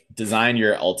with like design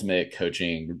your ultimate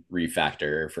coaching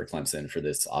refactor for Clemson for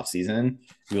this offseason.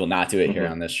 We will not do it here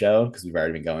on this show because we've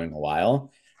already been going a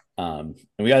while. And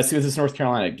we got to see what this North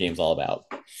Carolina game's all about.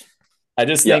 I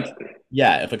just think,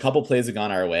 if a couple plays have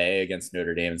gone our way against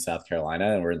Notre Dame and South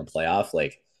Carolina and we're in the playoff,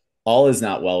 like all is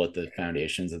not well with the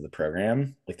foundations of the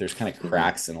program. Like there's kind of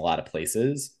cracks in a lot of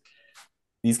places.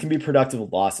 These can be productive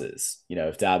losses.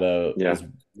 If Dabo is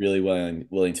really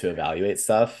willing to evaluate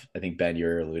stuff. I think, Ben, you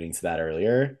were alluding to that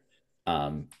earlier.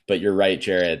 But you're right,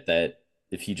 Jarrett, that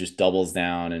if he just doubles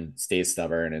down and stays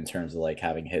stubborn in terms of like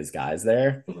having his guys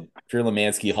there. Mhm. If you're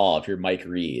Lemansky Hall, if you're Mike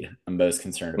Reed, I'm most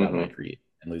concerned about Mhm. Mike Reed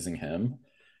and losing him.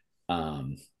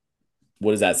 Um,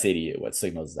 what does that say to you? What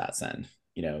signals does that send?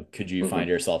 Could you find Mhm.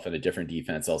 yourself in a different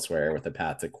defense elsewhere with a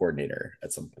path to coordinator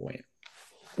at some point?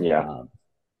 Yeah.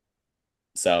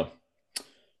 So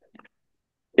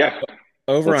Yeah.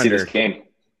 Over Let's see this under. game.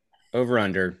 Over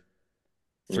under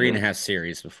 3.5 Mhm.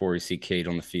 series before we see Cade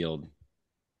on the field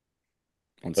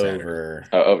on Saturday.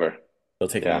 Over. They'll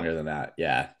take Yeah. longer than that.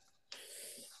 Yeah.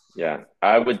 Yeah.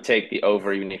 I would take the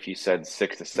over even if you said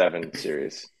 6 to 7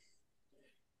 series.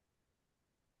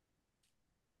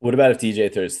 What about if DJ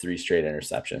throws 3 straight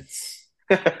interceptions?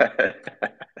 I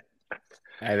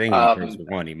think if he throws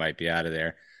one, he might be out of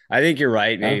there. I think you're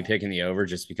right, maybe picking the over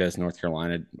just because North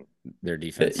Carolina, their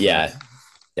defense sucks.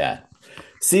 Yeah.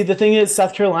 See, the thing is,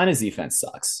 South Carolina's defense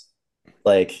sucks.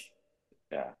 Like,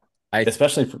 yeah,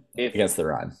 especially against the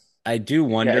run. I do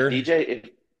wonder.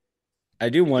 I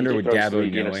do wonder with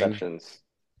Dabo knowing.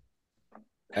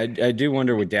 I do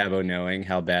wonder with Dabo knowing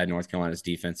how bad North Carolina's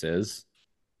defense is,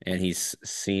 and he's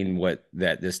seen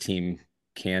that this team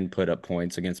can put up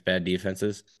points against bad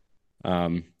defenses.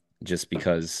 Just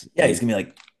because. Yeah, he's gonna be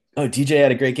like, "Oh, DJ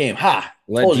had a great game. Ha!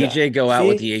 Let DJ go out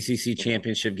with the ACC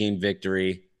championship game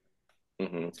victory.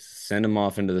 Mm-hmm. Send him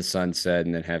off into the sunset,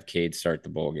 and then have Cade start the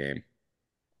bowl game."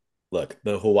 Look,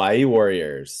 the Hawaii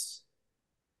Warriors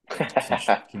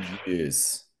can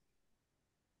use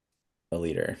a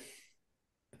leader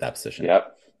at that position.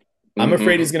 Yep. I'm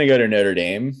afraid he's going to go to Notre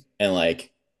Dame and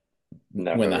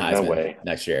win the Heisman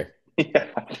next year. Yeah,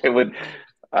 it would.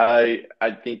 I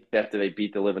think after they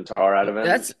beat the living tar out of him,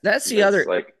 that's the other.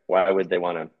 Like, why would they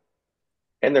want to?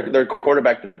 And their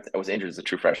quarterback that was injured is a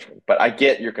true freshman. But I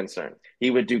get your concern.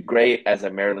 He would do great as a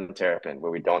Maryland Terrapin,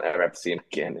 where we don't ever have to see him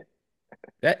again.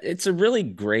 It's a really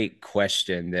great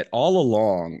question that all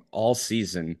along, all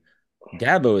season,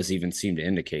 Dabo has even seemed to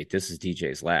indicate this is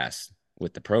DJ's last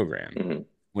with the program. Mm-hmm.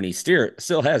 When he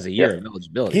still has a year of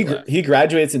eligibility. He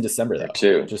graduates in December though.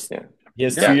 He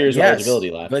has 2 years of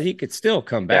eligibility left. But he could still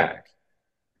come back.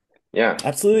 Yeah.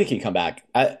 Absolutely can come back.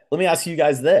 Let me ask you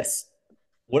guys this.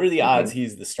 What are the odds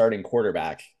he's the starting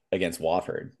quarterback against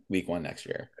Wofford week 1 next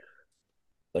year?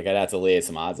 I'd have to lay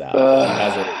some odds out.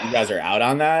 You guys are out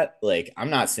on that? I'm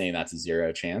not saying that's a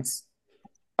 0 chance.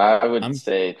 I would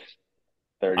say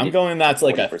 30. I'm going that's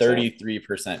 40%. A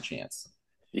 33% chance.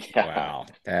 Yeah. Wow.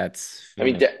 I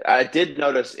mean, I did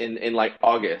notice in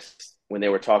August when they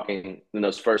were talking in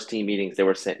those first team meetings, they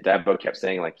were saying, Dabo kept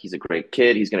saying he's a great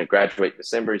kid. He's going to graduate in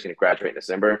December. He's going to graduate in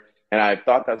December. And I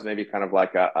thought that was maybe kind of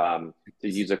like to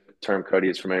use a term Cody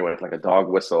is familiar with, like a dog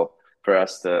whistle for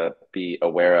us to be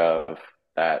aware of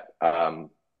that.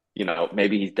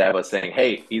 Maybe he's Dabo saying,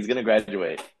 hey, he's going to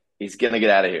graduate. He's going to get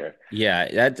out of here.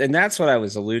 Yeah, that's what I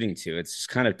was alluding to. It's just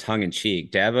kind of tongue in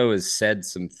cheek. Dabo has said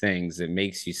some things that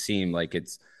makes you seem like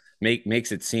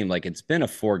makes it seem like it's been a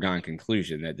foregone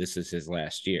conclusion that this is his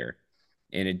last year.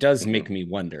 And it does make me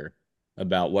wonder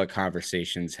about what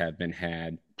conversations have been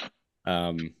had.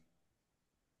 I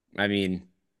mean,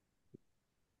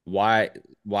 why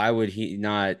would he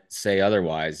not say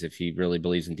otherwise if he really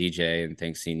believes in DJ and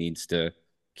thinks he needs to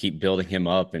keep building him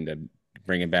up and to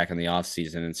bring him back in the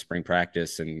offseason and spring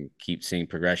practice and keep seeing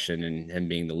progression and him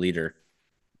being the leader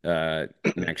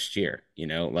next year?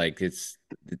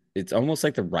 It's almost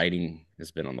like the writing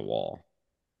has been on the wall.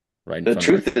 Right. The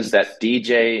truth is that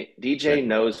DJ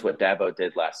knows what Dabo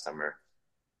did last summer,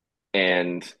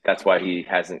 and that's why he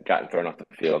hasn't gotten thrown off the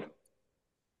field.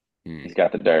 He's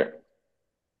got the dirt.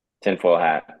 Tinfoil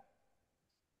hat.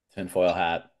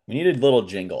 We need a little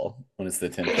jingle when it's the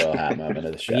tinfoil hat moment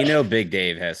of the show. Big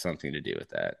Dave has something to do with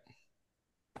that.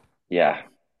 Yeah.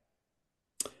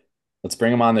 Let's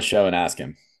bring him on the show and ask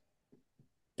him.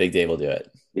 Big Dave will do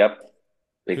it. Yep.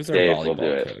 Big Dave will do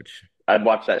it. Coach? I'd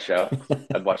watch that show.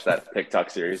 I'd watch that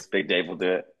TikTok series. Big Dave will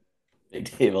do it.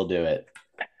 Big Dave will do it.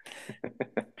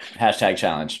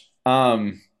 #challenge.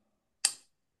 I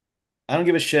don't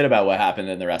give a shit about what happened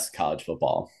in the rest of college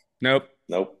football. Nope.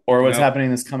 Or what's happening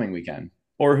this coming weekend.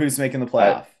 Or who's making the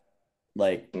playoff.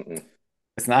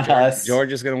 It's not us.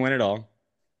 Georgia's going to win it all.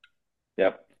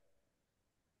 Yep.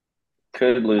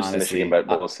 Could lose to Michigan, but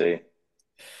we'll see.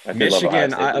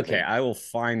 Michigan, I will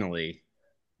finally.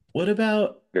 What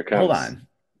about – hold on.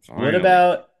 Finally what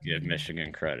about – give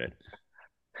Michigan credit.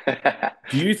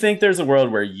 Do you think there's a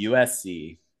world where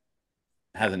USC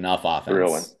has enough offense?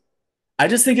 Real one. I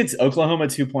just think it's Oklahoma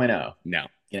 2.0. No.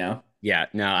 Yeah,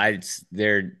 no,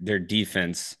 their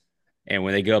defense, and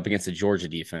when they go up against the Georgia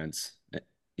defense,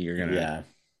 you're going to.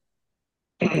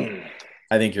 Yeah.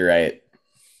 I think you're right.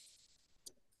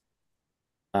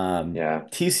 Yeah.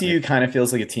 TCU kind of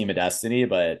feels like a team of destiny,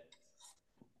 but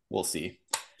we'll see.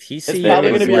 It's TCU probably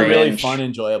It going would to be be a really revenge. fun, It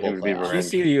enjoyable would be playoff. revenge.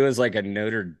 TCU is like a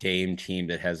Notre Dame team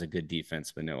that has a good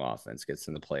defense but no offense, gets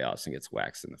in the playoffs and gets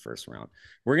waxed in the first round.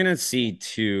 We're gonna see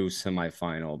 2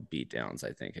 semifinal beatdowns,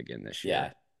 I think, again this year.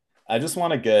 Yeah, I just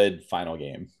want a good final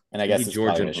game, and I It's gonna guess be it's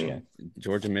probably Georgia, Michigan.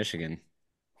 Georgia, Michigan.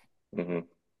 Hmm.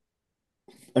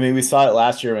 I mean, we saw it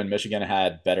last year when Michigan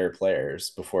had better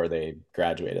players before they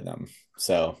graduated them.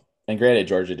 So, and granted,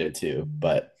 Georgia did too,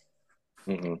 but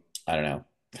Hmm. I don't know,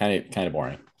 kind of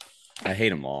boring. I hate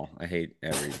them all. I hate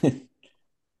every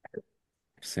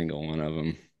single one of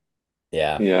them.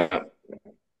 Yeah, Yeah.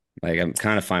 Like I'm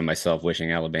kind of find myself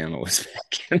wishing Alabama was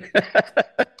back.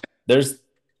 At there's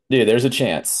a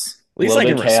chance. least A I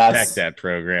little can bit chaos. respect that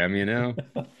program, you know.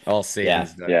 All Yeah.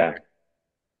 Saban's done. Yeah.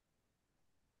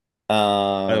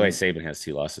 By the way, Um, Saban has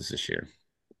 2 losses this year,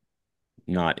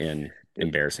 not in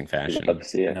embarrassing fashion, Love to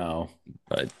see it. no,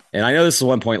 and I know this is a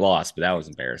 1-point loss, but that was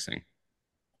embarrassing.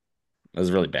 It was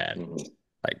really bad, Mhm.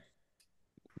 like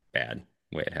bad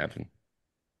way it happened.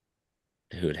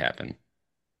 Who it happened?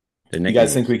 The you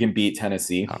guys think we can beat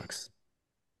Tennessee? Cox.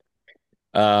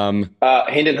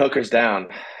 Hendon Hooker's down.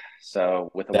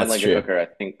 So with a That's one-legged true. hooker, I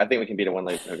think we can beat a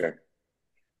one-legged hooker.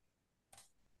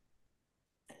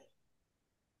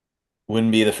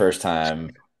 Wouldn't be the first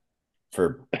time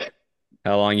for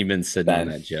How long you been sitting on Ben.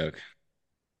 that joke?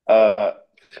 I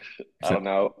don't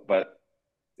know, but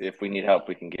if we need help,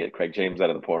 we can get Craig James out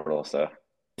of the portal. So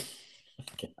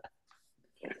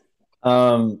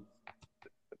Um,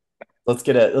 let's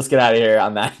get out of here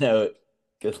on that note.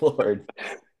 Good Lord,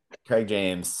 Craig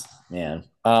James, man.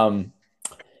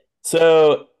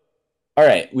 So all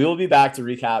right, we will be back to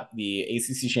recap the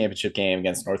ACC championship game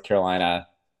against North Carolina.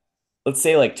 Let's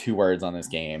say like 2 words on this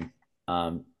game.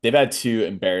 They've had 2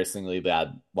 embarrassingly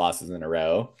bad losses in a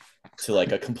row to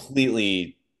like a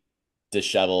completely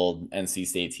disheveled NC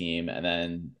State team and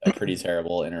then a pretty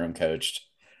terrible interim coached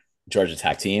Georgia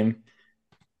Tech team.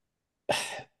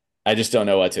 I just don't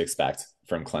know what to expect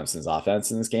from Clemson's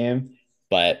offense in this game.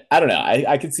 But I don't know.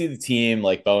 I could see the team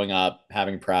like bowing up,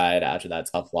 having pride after that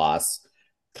tough loss,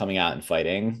 coming out and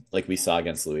fighting like we saw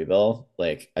against Louisville.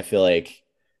 Like I feel like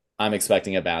I'm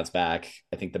expecting a bounce back.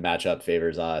 I think the matchup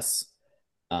favors us.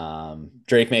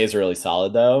 Drake May is really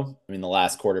solid though. I mean, the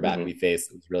last quarterback Mhm. we faced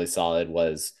that was really solid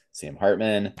was Sam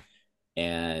Hartman,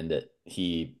 and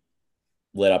he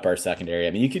lit up our secondary.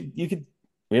 I mean, you could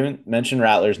we haven't mentioned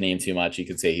Rattler's name too much. You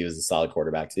could say he was a solid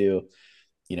quarterback too.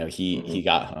 You know, he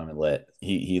got home and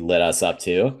he lit us up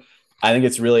too. I think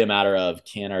it's really a matter of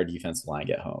can our defensive line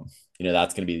get home? You know,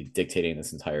 that's going to be dictating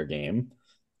this entire game.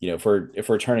 You know, if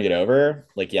we're turning it over,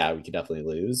 like yeah, we could definitely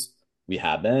lose. We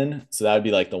have been. So that would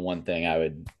be like the one thing I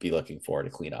would be looking for to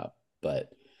clean up. But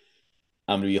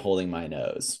I'm gonna be holding my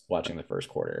nose watching the first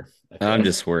quarter. I'm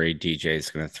just worried DJ is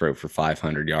going to throw for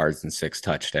 500 yards and 6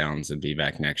 touchdowns and be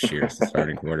back next year as the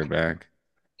starting quarterback.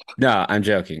 No, I'm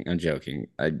joking. I'm joking.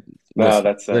 No,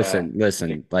 that's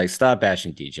listen. Like, stop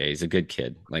bashing DJ. He's a good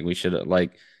kid. Like, we should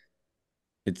like.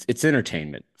 It's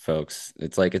entertainment, folks.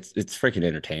 It's like it's freaking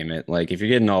entertainment. Like, if you're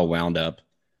getting all wound up,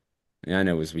 and I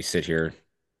know as we sit here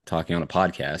talking on a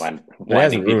podcast, but it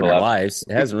hasn't ruined our lives.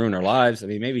 It hasn't ruined our lives. I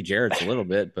mean, maybe Jared's a little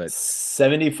bit, but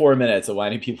 74 minutes of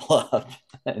winding people up.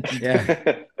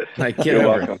 yeah, like get You're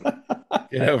over welcome. it.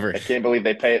 Get over I it. can't believe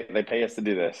they pay us to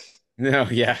do this. No,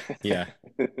 yeah. You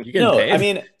can No, pay. I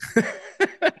mean,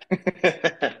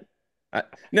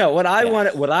 no. What I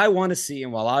want to see,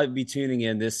 and while I'll be tuning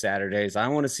in this Saturday, is I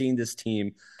want to see this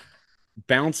team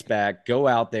bounce back, go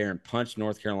out there and punch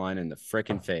North Carolina in the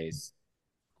freaking face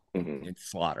and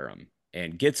slaughter them,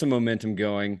 and get some momentum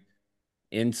going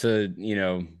into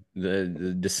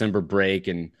the December break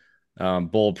and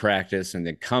bowl practice, and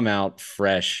then come out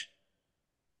fresh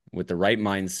with the right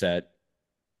mindset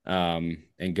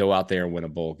and go out there and win a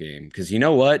bowl game. Because you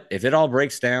know what? If it all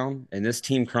breaks down and this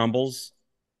team crumbles,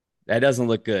 that doesn't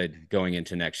look good going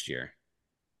into next year.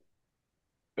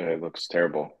 It looks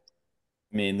terrible.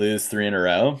 I mean, lose 3 in a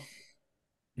row.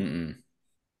 Mm-mm.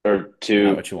 Or 2.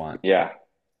 Not what you want. Yeah.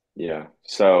 Yeah.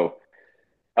 So,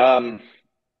 I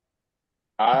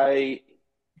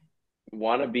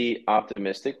want to be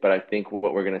optimistic, but I think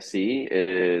what we're going to see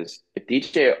is if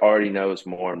DJ already knows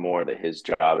more and more that his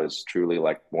job is truly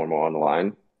like more and more on the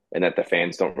line, and that the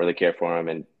fans don't really care for him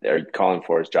and they're calling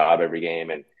for his job every game,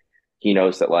 and he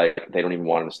knows that like they don't even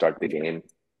want him to start the game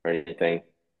or anything.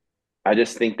 I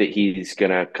just think that he's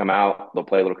going to come out, they'll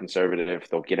play a little conservative,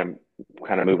 they'll get him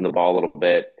kind of moving the ball a little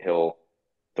bit. He'll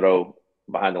throw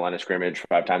behind the line of scrimmage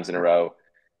 5 times in a row,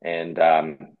 and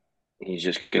he's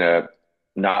just going to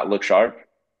not look sharp.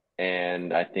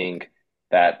 And I think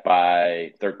that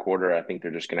by third quarter, I think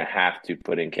they're just going to have to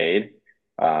put in Cade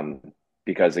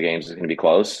because the game's is going to be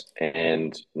close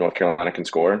and North Carolina can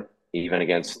score even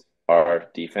against our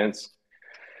defense.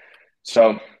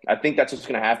 So I think that's what's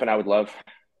going to happen. I would love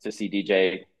to see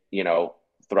DJ,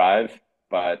 thrive,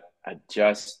 but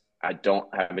I don't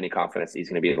have any confidence he's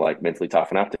going to be like mentally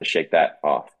tough enough to shake that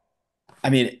off. I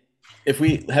mean, if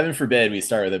we, heaven forbid, we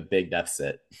start with a big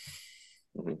deficit,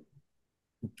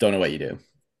 don't know what you do.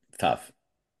 Tough.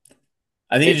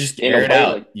 I think you just air it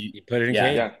out. You put it in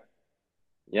Cade.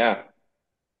 Yeah.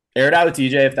 Air it out with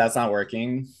DJ. If that's not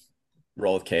working,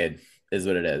 roll with Cade is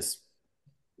what it is.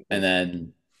 And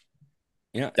then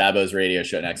Dabo's radio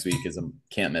show next week is a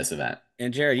can't miss event.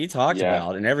 And Jared, you talked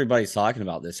about, and everybody's talking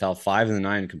about this, how 5 of the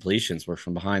 9 completions were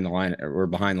from behind the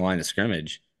line of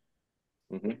scrimmage.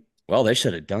 Mm-hmm. Well, they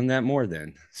should have done that more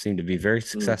then. Seemed to be very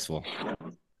successful. I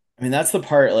mean, that's the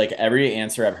part, like every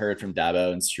answer I've heard from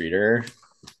Dabo and Streeter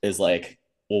is like,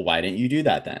 well, why didn't you do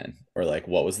that then? Or like,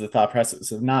 what was the thought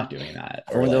process of not doing that?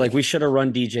 Or they're like, we should have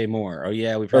run DJ more. Oh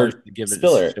yeah, we probably should give it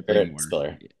Spiller.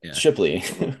 Spiller. Yeah. Shipley.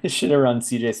 We should have run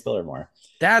CJ Spiller more.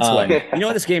 That's what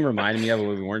what this game reminded me of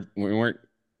when we weren't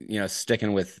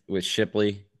sticking with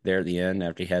Shipley there at the end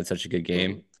after he had such a good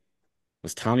game.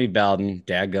 Was Tommy Bowden,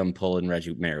 dadgum pulling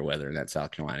Reggie Merriweather in that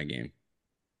South Carolina game.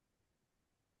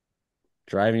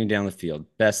 Driving you down the field.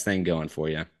 Best thing going for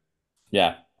you.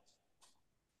 Yeah.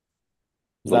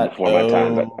 Was that before my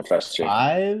time, but that's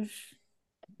 5?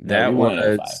 That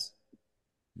was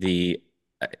the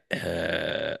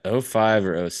 05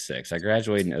 or 06. I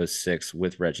graduated in 06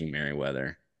 with Reggie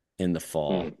Merriweather in the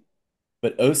fall.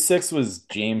 But 06 was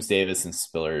James Davis and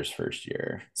Spiller's first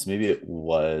year. So maybe it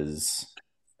was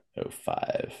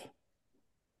 05.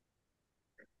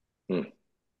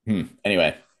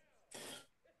 Anyway,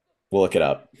 we'll look it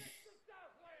up.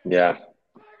 Yeah.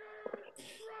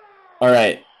 All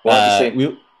right.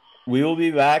 We will be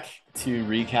back to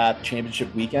recap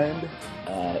championship weekend.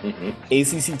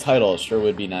 ACC title sure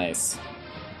would be nice.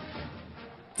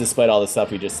 Despite all the stuff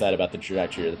we just said about the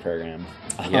trajectory of the program.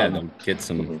 They'll get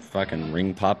some fucking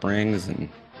ring pop rings and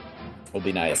it'll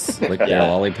be nice. Lick their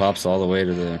lollipops all the way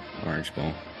to the Orange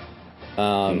Bowl.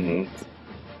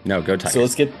 No, go Tigers. So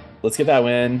let's get that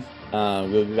win.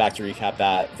 We'll be back to recap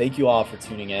that. Thank you all for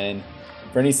tuning in.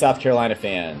 For any South Carolina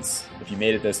fans, if you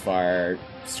made it this far,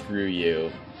 screw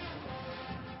you.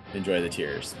 Enjoy the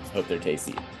tears. Hope they're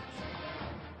tasty.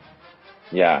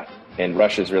 Yeah, and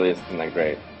Russia's really isn't that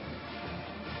great.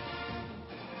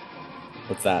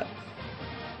 What's that?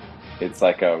 It's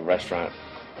like a restaurant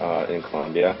in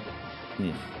Colombia.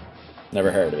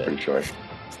 Never heard of it. Pretty sure.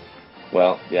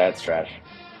 Well, yeah, it's trash.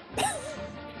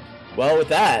 Well, with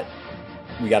that,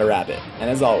 we got to wrap it. And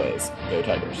as always, go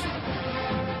Tigers.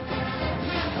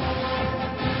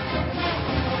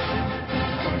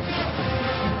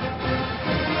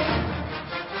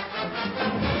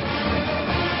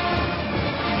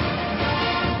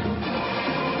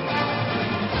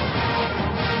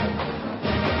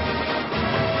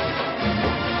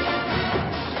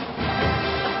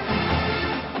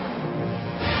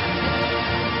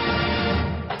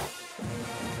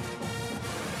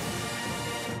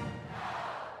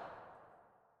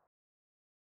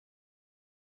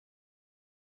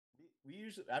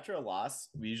 After a loss,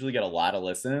 we usually get a lot of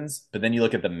listens, but then you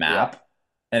look at the map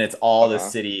and it's all the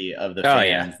city of the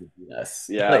fans that beat us.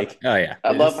 Yeah.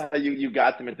 I love how you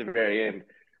got them at the very end.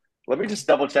 Let me just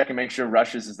double check and make sure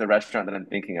Rush's is the restaurant that I'm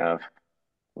thinking of.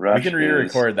 We can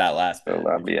re-record that last bit.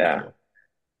 Columbia.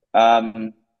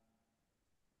 No,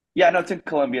 it's in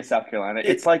Columbia, South Carolina.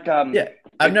 It's like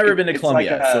I've never been to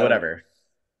Columbia, so whatever.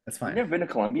 That's fine. You've never been to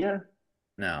Columbia?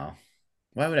 No.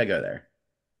 Why would I go there?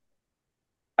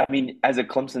 I mean, as a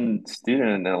Clemson student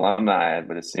and alumni, I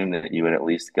would assume that you would at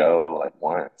least go like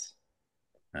once.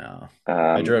 No.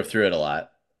 I drove through it a lot.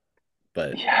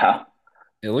 But yeah.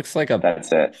 It looks like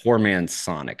that's it. 4-man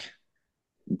Sonic.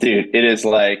 Dude, it is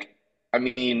like, I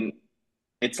mean,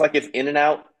 it's like if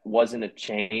In-N-Out wasn't a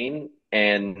chain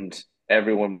and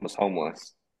everyone was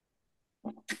homeless.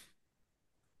 All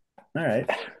right.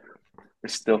 We're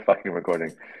still fucking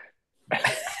recording.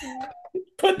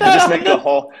 Put that just on make the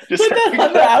whole. Just put that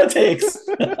on the outtakes.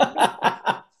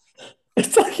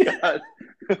 It's like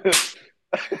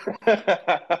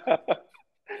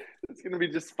it's gonna be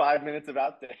just 5 minutes of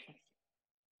outtakes.